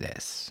want to do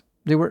this.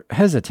 They were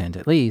hesitant,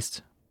 at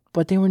least.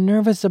 But they were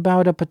nervous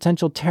about a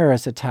potential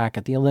terrorist attack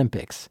at the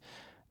Olympics.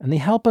 And the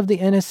help of the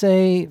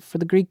NSA for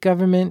the Greek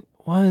government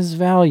was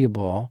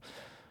valuable.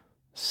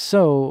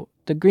 So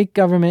the Greek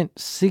government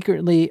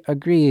secretly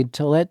agreed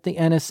to let the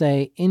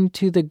NSA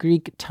into the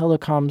Greek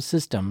telecom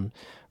system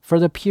for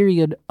the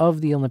period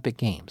of the Olympic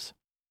Games.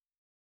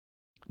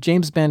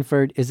 James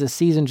Benford is a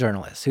seasoned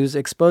journalist who's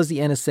exposed the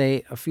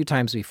NSA a few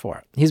times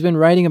before. He's been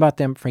writing about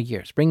them for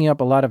years, bringing up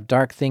a lot of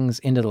dark things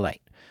into the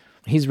light.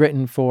 He's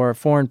written for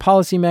Foreign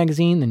Policy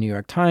magazine, The New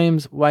York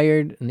Times,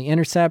 Wired, and The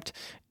Intercept,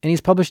 and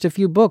he's published a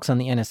few books on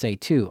the NSA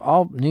too,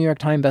 all New York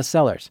Times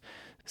bestsellers.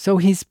 So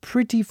he's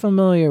pretty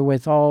familiar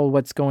with all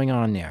what's going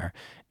on there,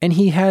 and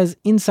he has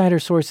insider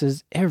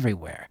sources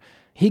everywhere.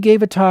 He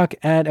gave a talk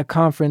at a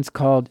conference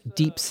called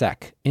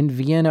DeepSec in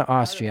Vienna,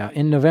 Austria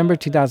in November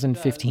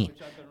 2015.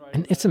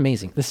 And it's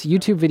amazing. This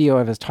YouTube video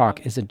of his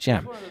talk is a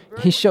gem.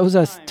 He shows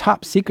us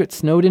top secret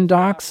Snowden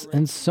docs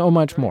and so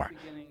much more.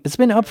 It's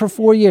been up for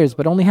 4 years,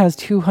 but only has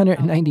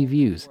 290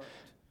 views.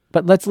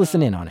 But let's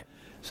listen in on it.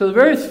 So the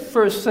very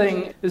first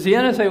thing is the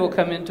NSA will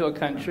come into a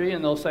country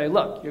and they'll say,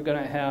 look, you're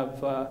going to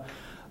have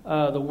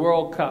the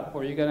World Cup,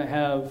 or you're going to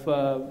have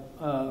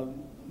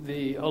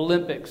the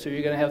Olympics, or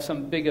you're going to have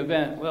some big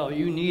event. Well,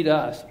 you need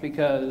us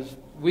because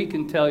we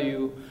can tell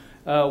you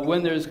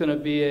when there's going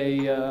to be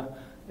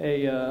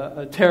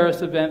a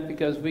terrorist event,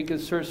 because we can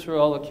search through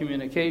all the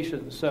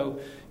communications. So,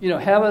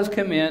 have us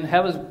come in,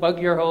 have us bug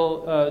your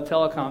whole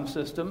telecom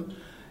system,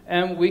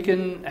 and we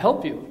can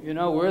help you.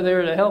 We're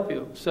there to help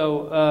you.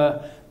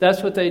 So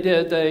that's what they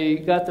did. They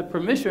got the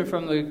permission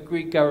from the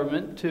Greek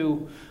government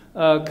to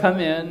come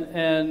in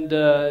and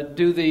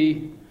do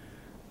the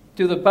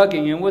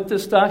bugging. And what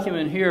this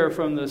document here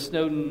from the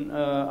Snowden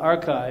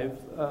archive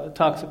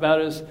talks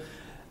about is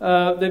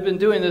they've been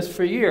doing this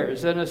for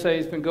years. NSA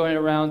has been going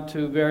around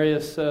to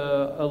various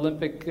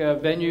Olympic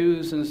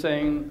venues and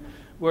saying,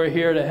 we're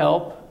here to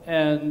help,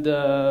 and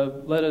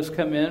let us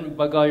come in,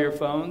 bug all your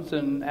phones,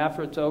 and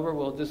after it's over,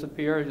 we'll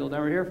disappear, and you'll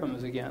never hear from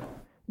us again.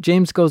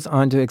 James goes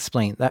on to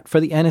explain that for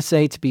the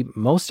NSA to be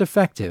most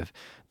effective,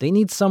 they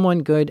need someone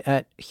good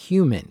at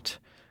HUMINT,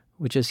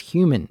 which is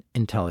human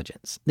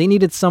intelligence. They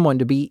needed someone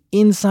to be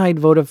inside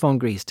Vodafone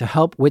Greece to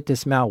help with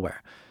this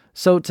malware.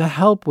 So to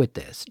help with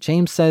this,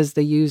 James says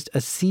they used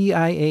a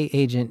CIA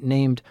agent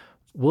named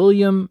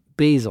William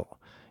Basil.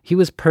 He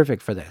was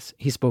perfect for this.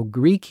 He spoke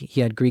Greek,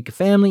 he had Greek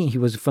family, he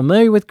was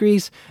familiar with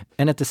Greece,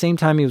 and at the same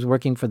time he was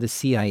working for the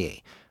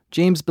CIA.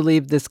 James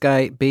believed this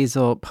guy,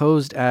 Basil,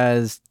 posed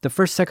as the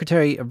first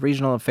Secretary of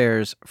Regional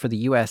Affairs for the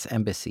U.S.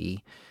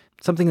 Embassy,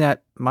 something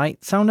that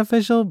might sound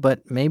official,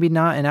 but maybe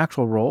not an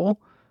actual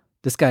role.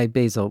 This guy,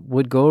 Basil,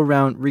 would go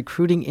around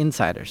recruiting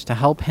insiders to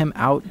help him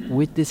out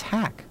with this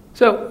hack.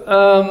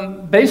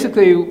 So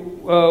basically,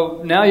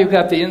 now you've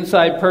got the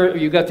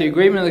you've got the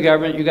agreement of the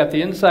government, you've got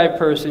the inside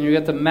person, you've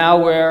got the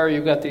malware,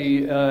 you've got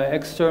the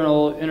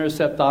external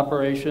intercept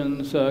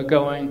operations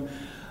going.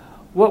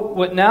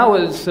 What now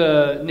is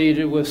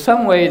needed was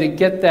some way to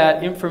get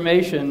that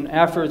information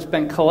after it's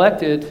been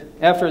collected,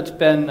 after it's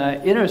been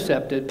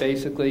intercepted,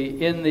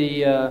 basically in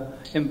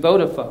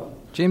Vodafone.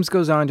 James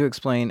goes on to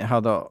explain how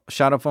the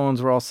shadow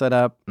phones were all set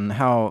up and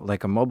how,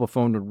 like, a mobile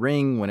phone would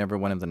ring whenever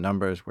one of the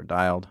numbers were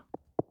dialed.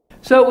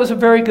 So it was a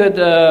very good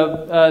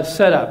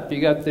setup.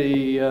 You got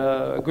the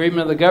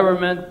agreement of the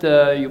government,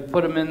 you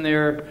put them in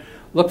there,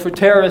 look for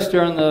terrorists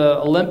during the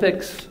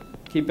Olympics,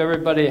 keep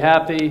everybody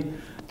happy,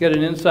 get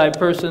an inside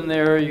person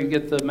there, you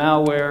get the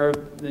malware,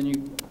 then you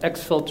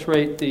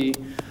exfiltrate the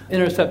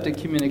intercepted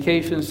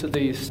communications to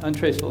these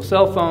untraceable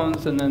cell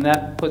phones, and then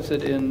that puts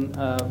it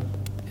into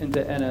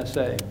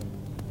NSA.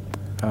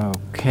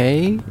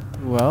 Okay,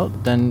 well,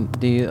 then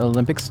the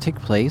Olympics take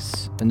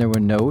place, and there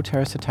were no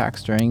terrorist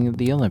attacks during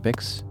the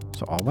Olympics,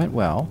 so all went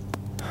well.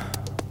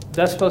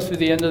 That's supposed to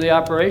be the end of the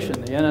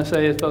operation. The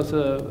NSA is supposed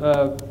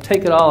to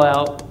take it all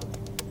out,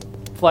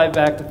 fly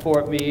back to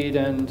Fort Meade,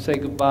 and say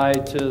goodbye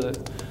to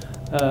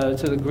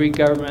the Greek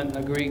government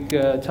and the Greek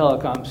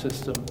telecom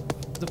system.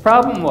 The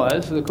problem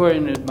was,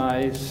 according to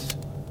my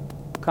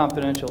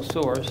confidential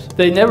source,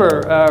 they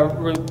never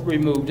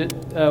removed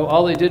it.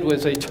 All they did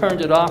was they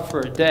turned it off for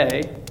a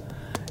day,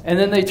 and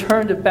then they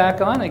turned it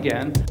back on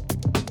again.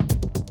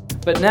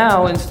 But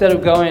now, instead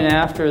of going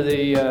after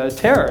the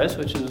terrorists,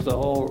 which is the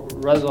whole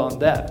raison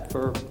d'etre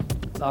for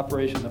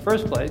operation in the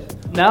first place.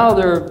 Now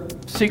they're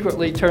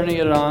secretly turning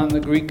it on the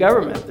Greek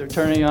government. They're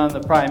turning on the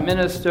prime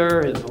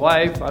minister, his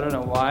wife, I don't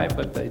know why,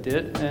 but they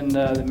did, and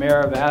the mayor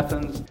of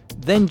Athens.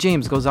 Then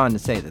James goes on to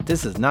say that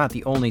this is not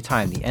the only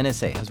time the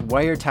NSA has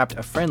wiretapped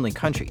a friendly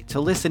country to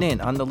listen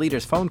in on the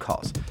leader's phone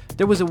calls.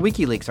 There was a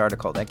WikiLeaks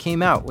article that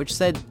came out which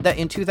said that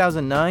in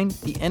 2009,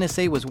 the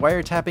NSA was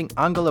wiretapping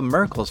Angela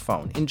Merkel's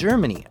phone in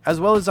Germany, as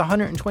well as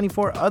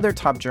 124 other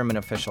top German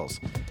officials.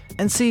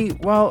 And see,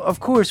 while of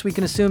course we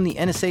can assume the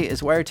NSA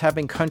is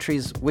wiretapping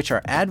countries which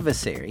are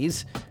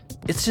adversaries,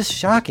 it's just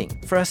shocking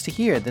for us to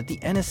hear that the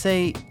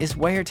NSA is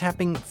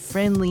wiretapping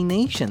friendly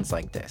nations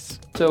like this.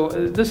 So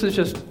this is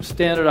just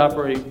standard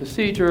operating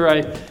procedure.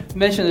 I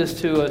mentioned this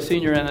to a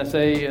senior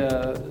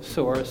NSA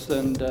source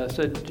and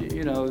said,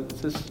 you know,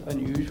 is this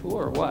unusual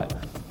or what?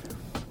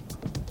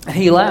 And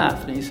he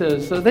laughed and he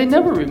says, so they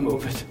never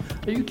remove it.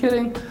 Are you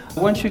kidding?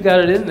 Once you got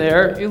it in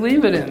there, you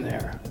leave it in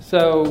there.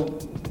 So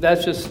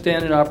that's just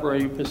standard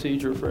operating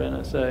procedure for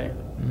NSA.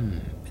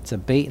 It's a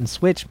bait and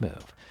switch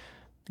move.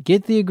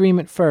 Get the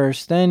agreement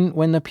first, then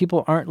when the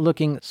people aren't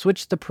looking,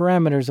 switch the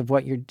parameters of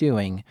what you're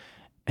doing.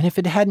 And if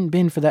it hadn't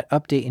been for that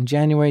update in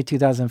January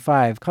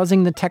 2005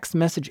 causing the text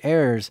message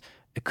errors,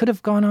 it could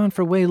have gone on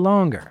for way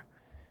longer.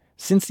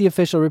 Since the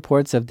official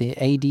reports of the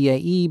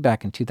ADAE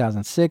back in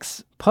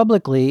 2006,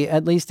 publicly,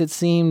 at least it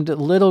seemed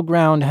little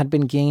ground had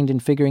been gained in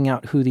figuring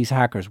out who these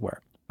hackers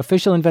were.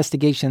 Official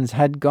investigations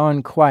had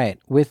gone quiet,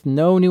 with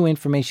no new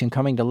information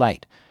coming to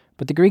light.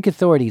 But the Greek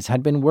authorities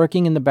had been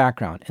working in the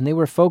background, and they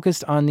were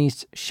focused on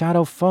these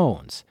shadow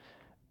phones.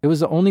 It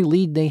was the only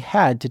lead they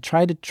had to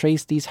try to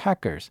trace these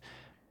hackers.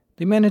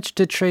 They managed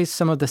to trace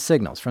some of the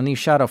signals from these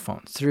shadow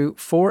phones through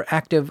 4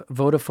 active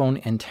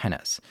Vodafone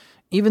antennas.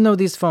 Even though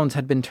these phones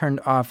had been turned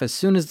off as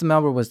soon as the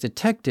malware was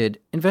detected,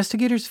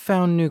 investigators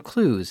found new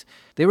clues.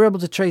 They were able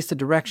to trace the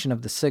direction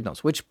of the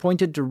signals, which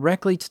pointed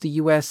directly to the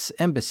U.S.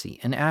 Embassy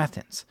in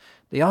Athens.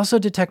 They also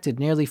detected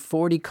nearly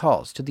 40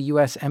 calls to the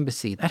U.S.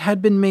 Embassy that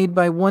had been made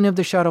by one of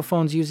the shadow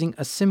phones using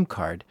a SIM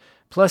card.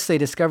 Plus, they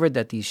discovered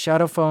that these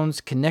shadow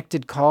phones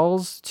connected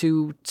calls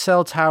to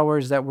cell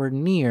towers that were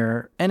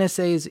near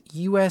NSA's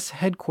U.S.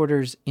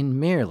 headquarters in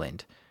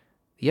Maryland.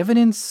 The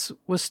evidence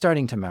was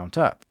starting to mount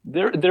up.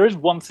 There is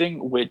one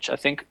thing which I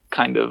think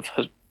kind of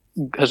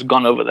has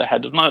gone over the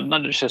head of not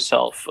just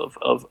yourself,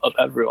 of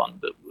everyone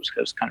that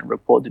has kind of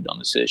reported on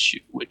this issue,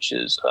 which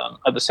is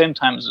at the same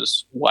time as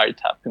this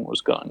wiretapping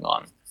was going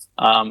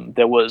on,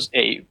 there was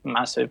a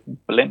massive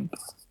blimp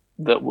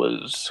that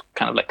was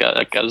kind of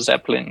like a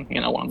Zeppelin,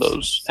 you know, one of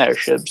those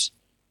airships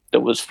that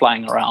was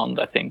flying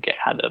around. I think it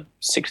had a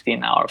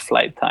 16-hour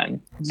flight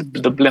time.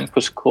 The blimp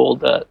was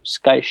called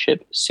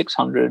Skyship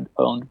 600,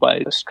 owned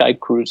by Sky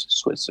Cruise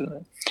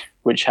Switzerland,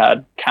 which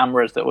had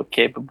cameras that were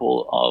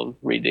capable of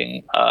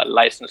reading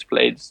license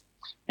plates.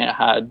 It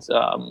had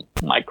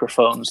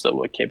microphones that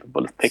were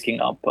capable of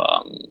picking up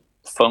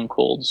phone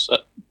calls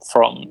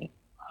from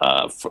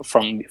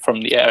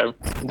the air.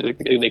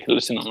 They could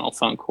listen on all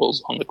phone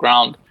calls on the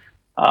ground.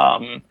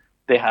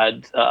 They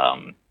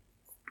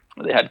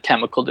had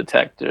chemical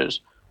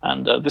detectors,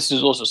 and this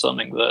is also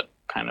something that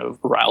kind of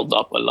riled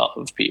up a lot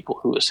of people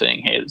who were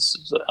saying, hey, this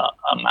is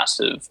a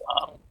massive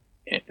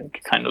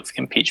kind of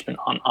impeachment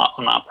on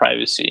our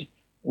privacy.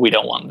 We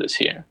don't want this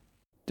here.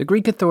 The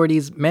Greek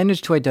authorities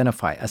managed to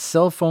identify a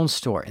cell phone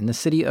store in the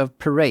city of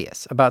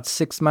Piraeus, about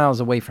 6 miles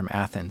away from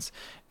Athens,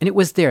 and it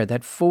was there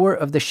that 4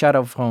 of the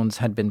shadow phones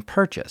had been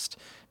purchased.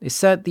 They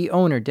sat the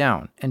owner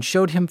down and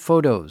showed him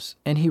photos,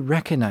 and he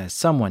recognized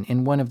someone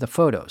in one of the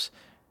photos.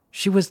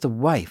 She was the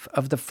wife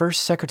of the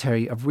first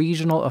Secretary of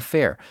Regional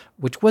Affairs,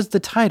 which was the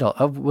title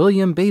of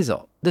William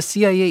Basil, the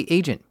CIA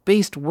agent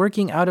based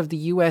working out of the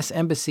U.S.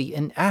 Embassy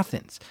in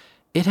Athens.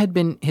 It had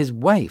been his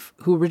wife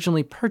who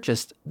originally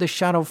purchased the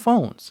shadow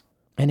phones.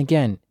 And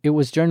again, it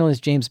was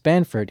journalist James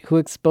Banford who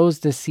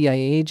exposed the CIA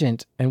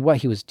agent and what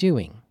he was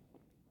doing.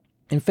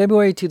 In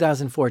February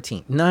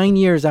 2014, 9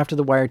 years after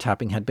the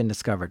wiretapping had been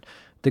discovered,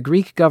 the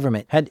Greek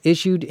government had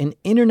issued an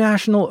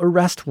international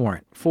arrest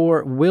warrant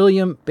for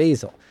William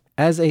Basil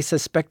as a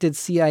suspected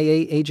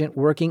CIA agent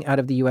working out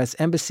of the U.S.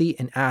 Embassy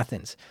in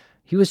Athens.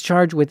 He was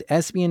charged with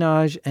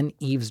espionage and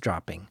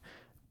eavesdropping.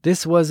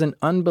 This was an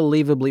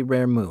unbelievably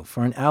rare move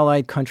for an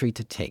allied country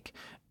to take,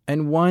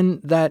 and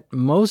one that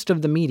most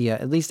of the media,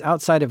 at least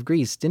outside of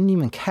Greece, didn't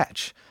even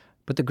catch.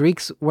 But the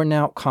Greeks were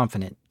now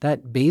confident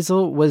that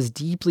Basil was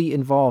deeply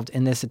involved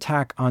in this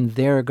attack on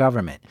their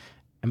government,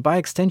 and by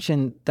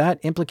extension, that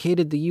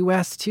implicated the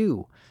U.S.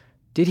 too.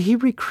 Did he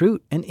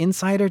recruit an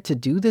insider to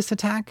do this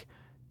attack?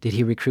 Did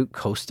he recruit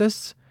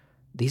Kostas?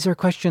 These are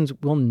questions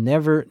we'll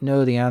never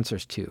know the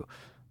answers to.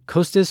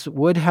 Kostas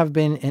would have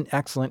been an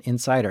excellent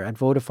insider at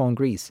Vodafone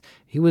Greece.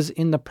 He was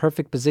in the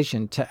perfect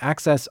position to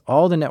access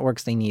all the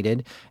networks they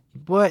needed,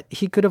 but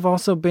he could have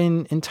also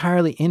been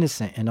entirely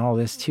innocent in all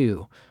this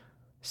too.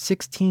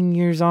 16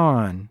 years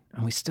on,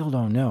 and we still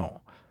don't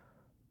know.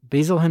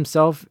 Basil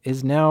himself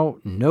is now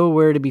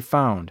nowhere to be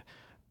found.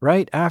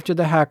 Right after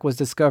the hack was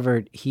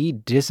discovered, he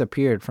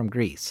disappeared from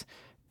Greece.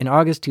 In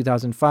August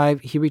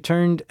 2005, he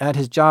returned at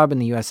his job in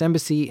the U.S.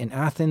 Embassy in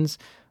Athens,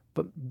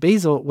 But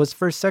Basil was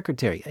first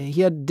secretary.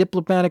 He had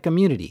diplomatic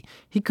immunity.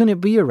 He couldn't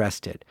be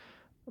arrested.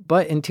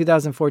 But in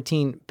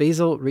 2014,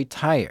 Basil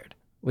retired,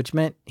 which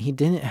meant he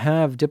didn't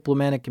have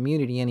diplomatic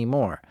immunity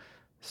anymore.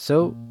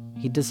 So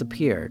he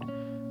disappeared.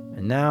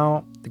 And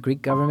now the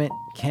Greek government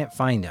can't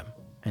find him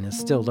and is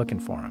still looking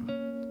for him.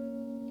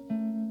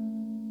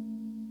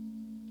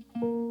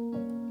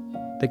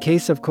 The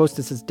case of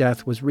Kostas'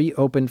 death was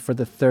reopened for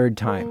the third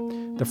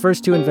time. The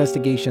first two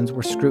investigations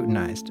were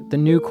scrutinized. The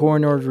new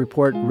coroner's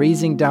report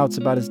raising doubts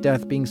about his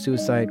death being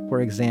suicide were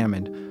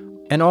examined,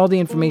 and all the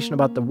information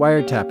about the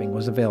wiretapping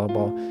was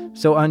available.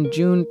 So on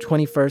June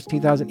 21st,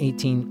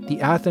 2018, the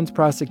Athens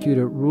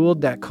prosecutor ruled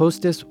that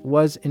Kostas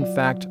was in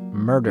fact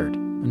murdered.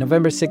 On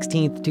November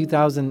 16th,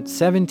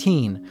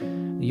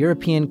 2017, the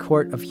European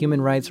Court of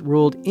Human Rights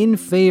ruled in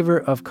favor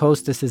of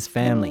Kostas'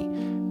 family.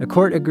 The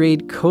court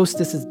agreed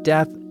Kostas'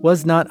 death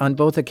was not on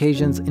both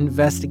occasions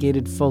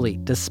investigated fully,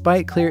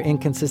 despite clear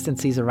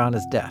inconsistencies around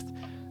his death.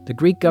 The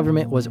Greek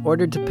government was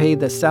ordered to pay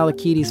the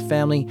Salakidis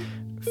family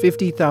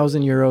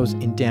 50,000 euros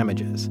in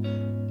damages.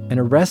 An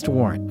arrest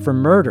warrant for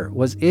murder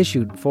was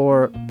issued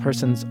for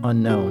persons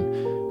unknown.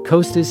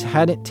 Kostas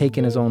hadn't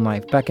taken his own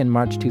life. Back in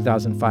March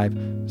 2005,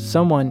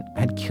 someone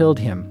had killed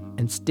him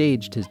and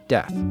staged his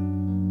death.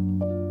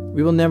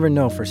 We will never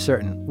know for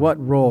certain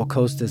what role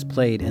Kostas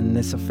played in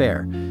this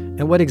affair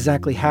and what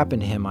exactly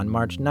happened to him on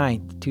March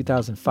 9th,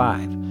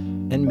 2005.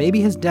 And maybe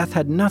his death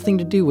had nothing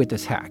to do with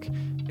this hack.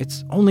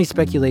 It's only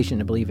speculation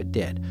to believe it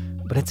did,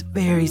 but it's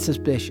very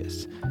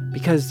suspicious.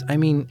 Because,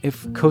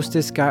 if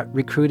Kostas got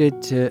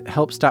recruited to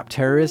help stop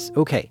terrorists,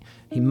 okay,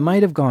 he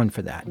might have gone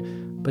for that.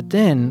 But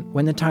then,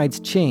 when the tides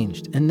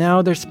changed, and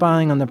now they're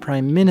spying on the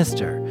prime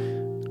minister,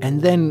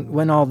 and then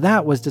when all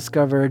that was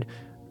discovered,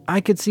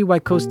 I could see why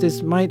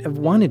Kostas might have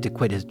wanted to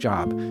quit his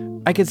job.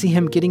 I could see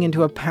him getting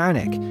into a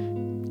panic.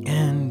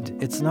 And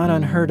it's not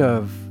unheard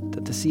of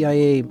that the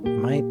CIA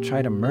might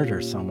try to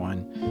murder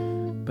someone.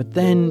 But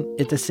then,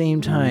 at the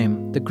same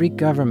time, the Greek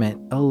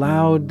government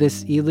allowed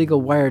this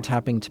illegal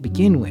wiretapping to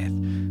begin with.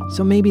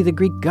 So maybe the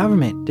Greek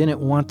government didn't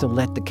want to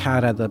let the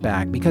cat out of the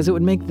bag because it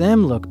would make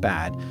them look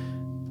bad.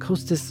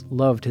 Kostas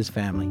loved his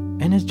family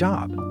and his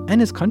job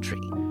and his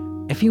country.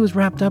 If he was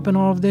wrapped up in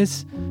all of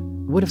this,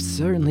 it would have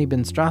certainly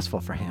been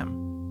stressful for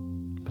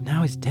him. But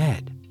now he's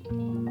dead,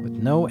 with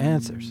no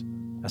answers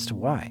as to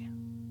why.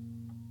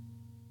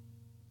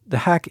 The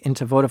hack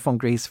into Vodafone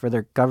Greece for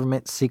their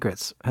government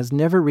secrets has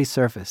never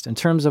resurfaced in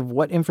terms of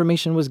what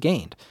information was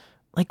gained.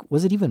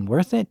 Was it even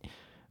worth it?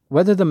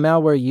 Whether the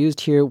malware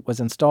used here was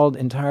installed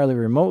entirely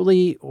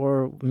remotely,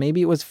 or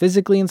maybe it was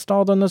physically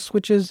installed on those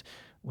switches,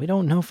 we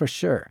don't know for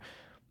sure.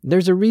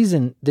 There's a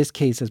reason this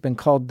case has been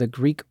called the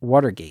Greek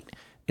Watergate.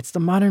 It's the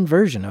modern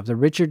version of the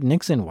Richard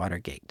Nixon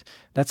Watergate.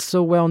 That's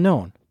so well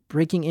known.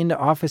 Breaking into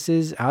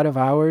offices out of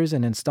hours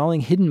and installing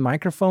hidden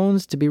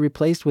microphones to be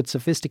replaced with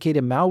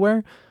sophisticated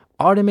malware,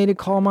 automated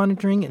call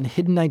monitoring, and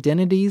hidden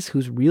identities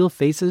whose real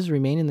faces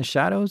remain in the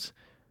shadows.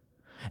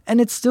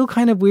 And it's still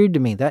kind of weird to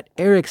me that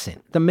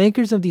Ericsson, the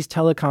makers of these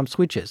telecom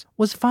switches,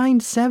 was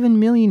fined 7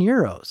 million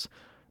euros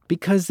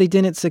because they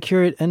didn't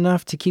secure it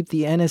enough to keep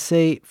the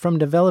NSA from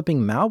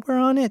developing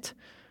malware on it?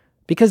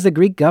 Because the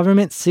Greek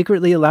government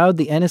secretly allowed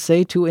the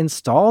NSA to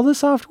install the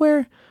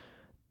software?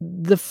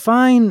 The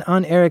fine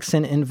on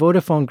Ericsson and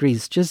Vodafone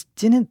Greece just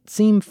didn't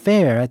seem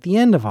fair at the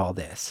end of all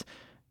this.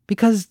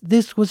 Because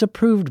this was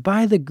approved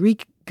by the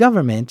Greek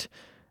government,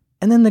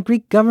 and then the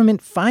Greek government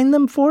fined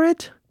them for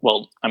it?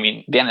 Well,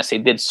 the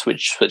NSA did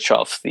switch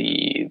off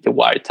the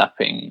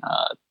wiretapping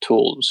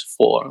tools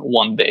for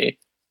one day,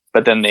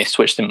 but then they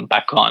switched them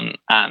back on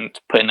and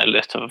put in a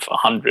list of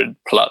 100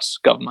 plus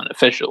government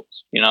officials,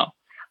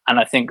 And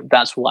I think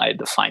that's why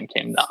the fine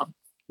came down.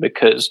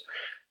 Because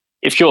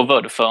if you're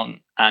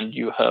Vodafone and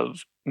you have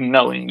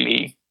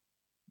knowingly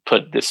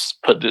put this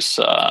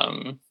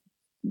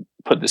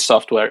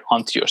software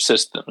onto your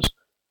systems,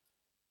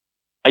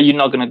 are you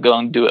not going to go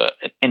and do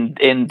an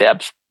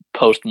in-depth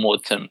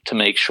post-mortem to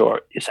make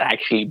sure it's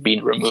actually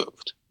been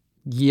removed?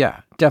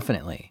 Yeah,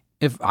 definitely.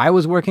 If I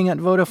was working at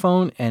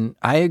Vodafone and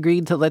I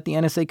agreed to let the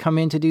NSA come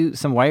in to do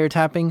some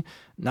wiretapping,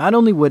 not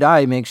only would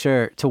I make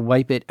sure to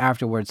wipe it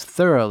afterwards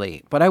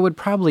thoroughly, but I would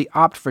probably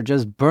opt for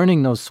just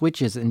burning those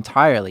switches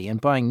entirely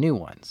and buying new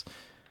ones.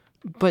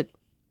 But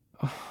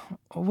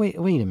wait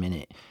a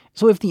minute.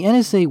 So if the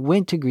NSA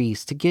went to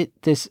Greece to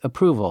get this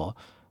approval,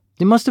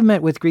 they must have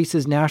met with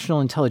Greece's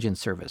National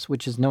Intelligence Service,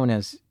 which is known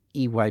as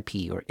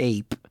EYP or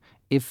APE.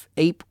 If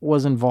APE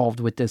was involved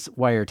with this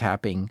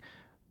wiretapping,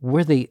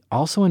 were they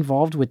also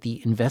involved with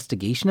the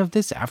investigation of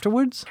this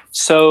afterwards?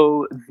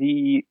 So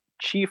the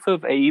chief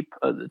of APE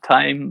at the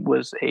time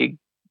was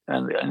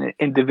an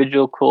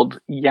individual called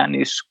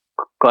Yannis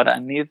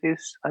Koranidis,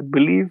 I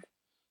believe.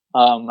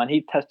 And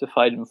he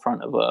testified in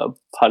front of a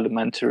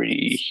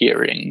parliamentary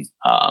hearing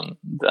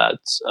that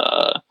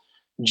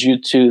due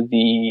to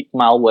the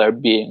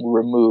malware being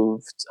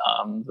removed,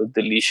 the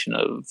deletion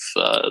of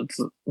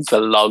the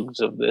logs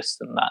of this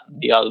and that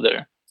and the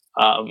other,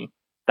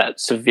 that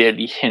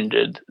severely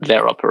hindered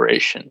their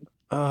operation.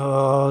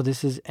 Oh,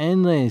 this is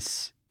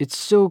endless. It's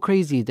so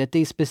crazy that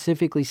they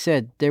specifically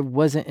said there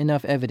wasn't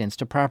enough evidence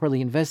to properly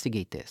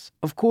investigate this.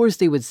 Of course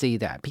they would say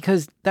that,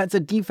 because that's a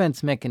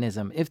defense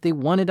mechanism if they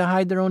wanted to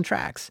hide their own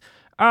tracks.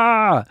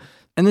 And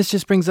this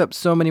just brings up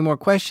so many more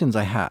questions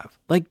I have.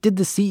 Like, did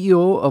the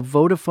CEO of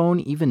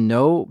Vodafone even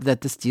know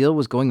that this deal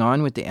was going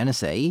on with the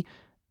NSA?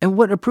 And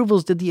what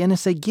approvals did the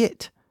NSA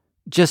get?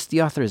 Just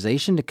the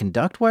authorization to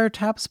conduct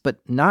wiretaps, but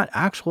not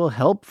actual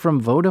help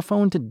from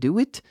Vodafone to do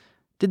it?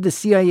 Did the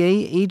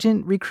CIA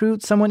agent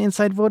recruit someone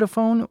inside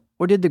Vodafone?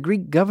 Or did the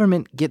Greek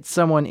government get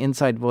someone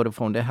inside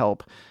Vodafone to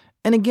help?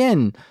 And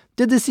again,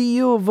 did the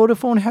CEO of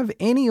Vodafone have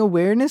any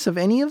awareness of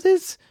any of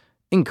this?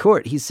 In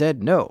court, he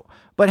said no.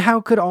 But how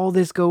could all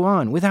this go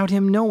on without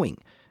him knowing?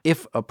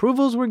 If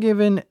approvals were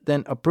given,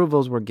 then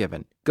approvals were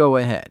given. Go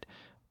ahead.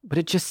 But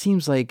it just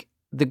seems like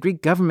the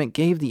Greek government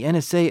gave the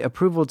NSA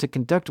approval to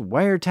conduct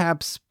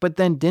wiretaps, but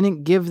then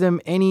didn't give them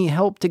any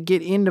help to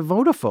get into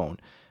Vodafone.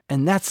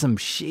 And that's some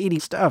shady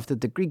stuff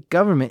that the Greek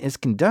government is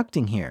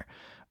conducting here.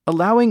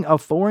 Allowing a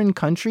foreign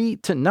country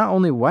to not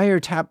only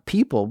wiretap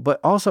people, but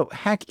also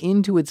hack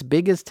into its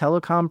biggest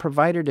telecom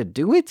provider to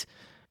do it?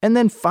 And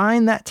then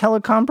find that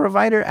telecom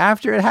provider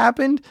after it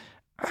happened?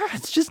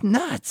 It's just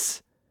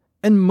nuts.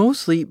 And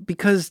mostly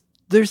because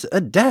there's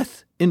a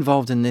death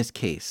involved in this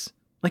case.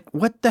 Like,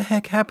 what the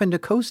heck happened to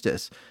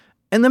Kostas?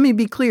 And let me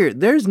be clear,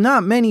 there's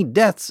not many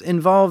deaths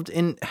involved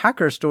in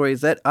hacker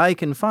stories that I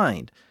can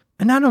find.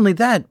 And not only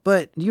that,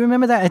 but do you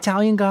remember that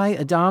Italian guy,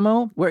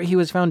 Adamo, where he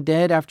was found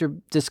dead after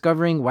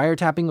discovering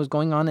wiretapping was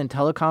going on in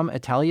Telecom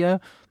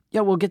Italia?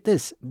 Yeah, well, get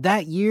this.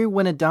 That year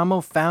when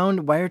Adamo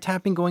found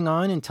wiretapping going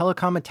on in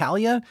Telecom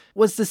Italia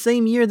was the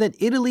same year that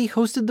Italy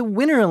hosted the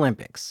Winter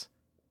Olympics.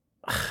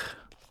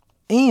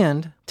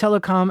 And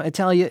Telecom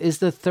Italia is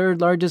the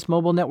third largest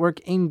mobile network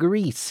in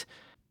Greece.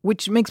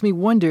 Which makes me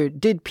wonder,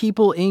 did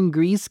people in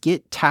Greece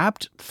get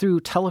tapped through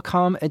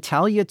Telecom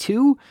Italia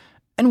too?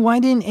 And why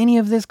didn't any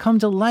of this come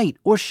to light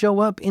or show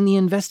up in the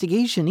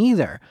investigation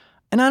either?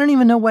 And I don't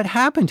even know what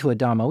happened to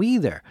Adamo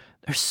either.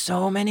 There's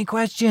so many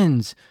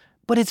questions.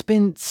 But it's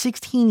been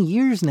 16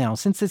 years now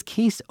since this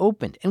case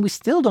opened, and we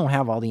still don't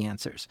have all the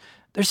answers.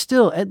 There's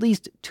still at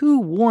least 2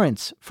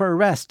 warrants for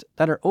arrest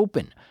that are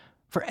open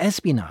for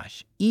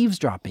espionage,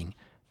 eavesdropping,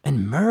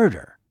 and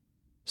murder.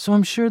 So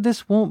I'm sure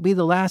this won't be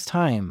the last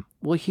time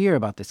we'll hear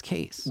about this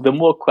case. The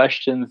more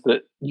questions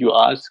that you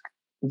ask,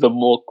 the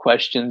more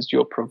questions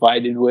you're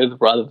provided with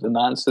rather than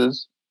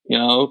answers. You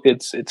know,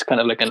 it's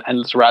kind of like an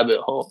endless rabbit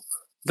hole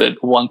that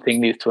one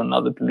thing leads to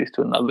another, that leads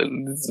to another,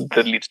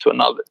 that leads to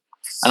another.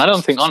 And I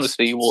don't think,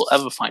 honestly, we'll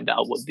ever find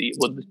out what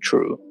the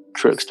true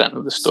extent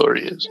of the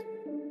story is.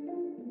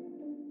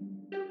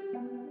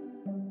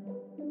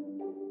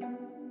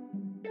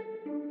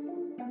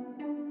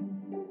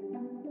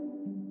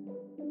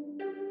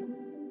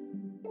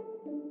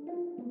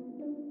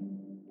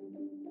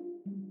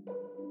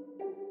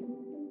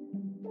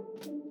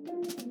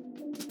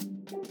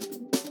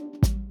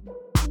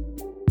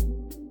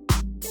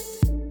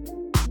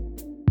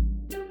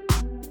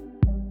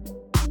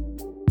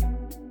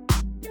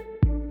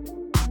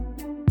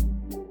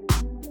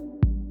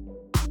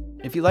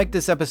 If you like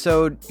this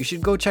episode, you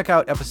should go check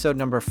out episode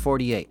number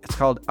 48. It's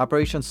called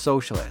Operation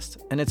Socialist,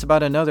 and it's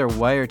about another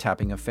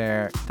wiretapping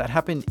affair that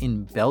happened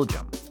in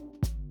Belgium.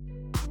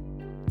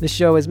 This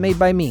show is made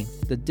by me,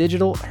 the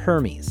digital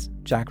Hermes,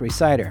 Jack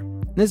Sider.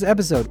 This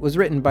episode was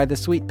written by the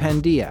Sweet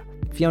Pandia,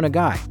 Fiona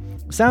Guy.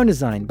 Sound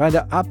design by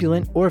the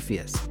opulent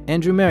Orpheus,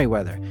 Andrew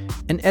Merriweather.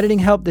 And editing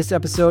help this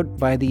episode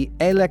by the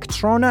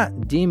Electrona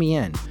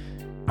Damien.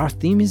 Our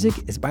theme music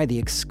is by the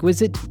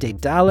exquisite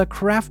Daedala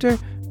Crafter,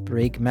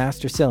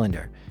 Breakmaster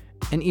Cylinder.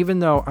 And even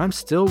though I'm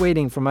still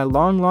waiting for my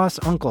long-lost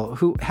uncle,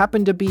 who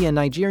happened to be a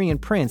Nigerian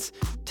prince,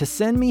 to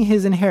send me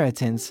his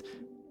inheritance,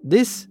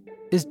 this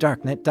is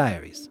Darknet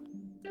Diaries.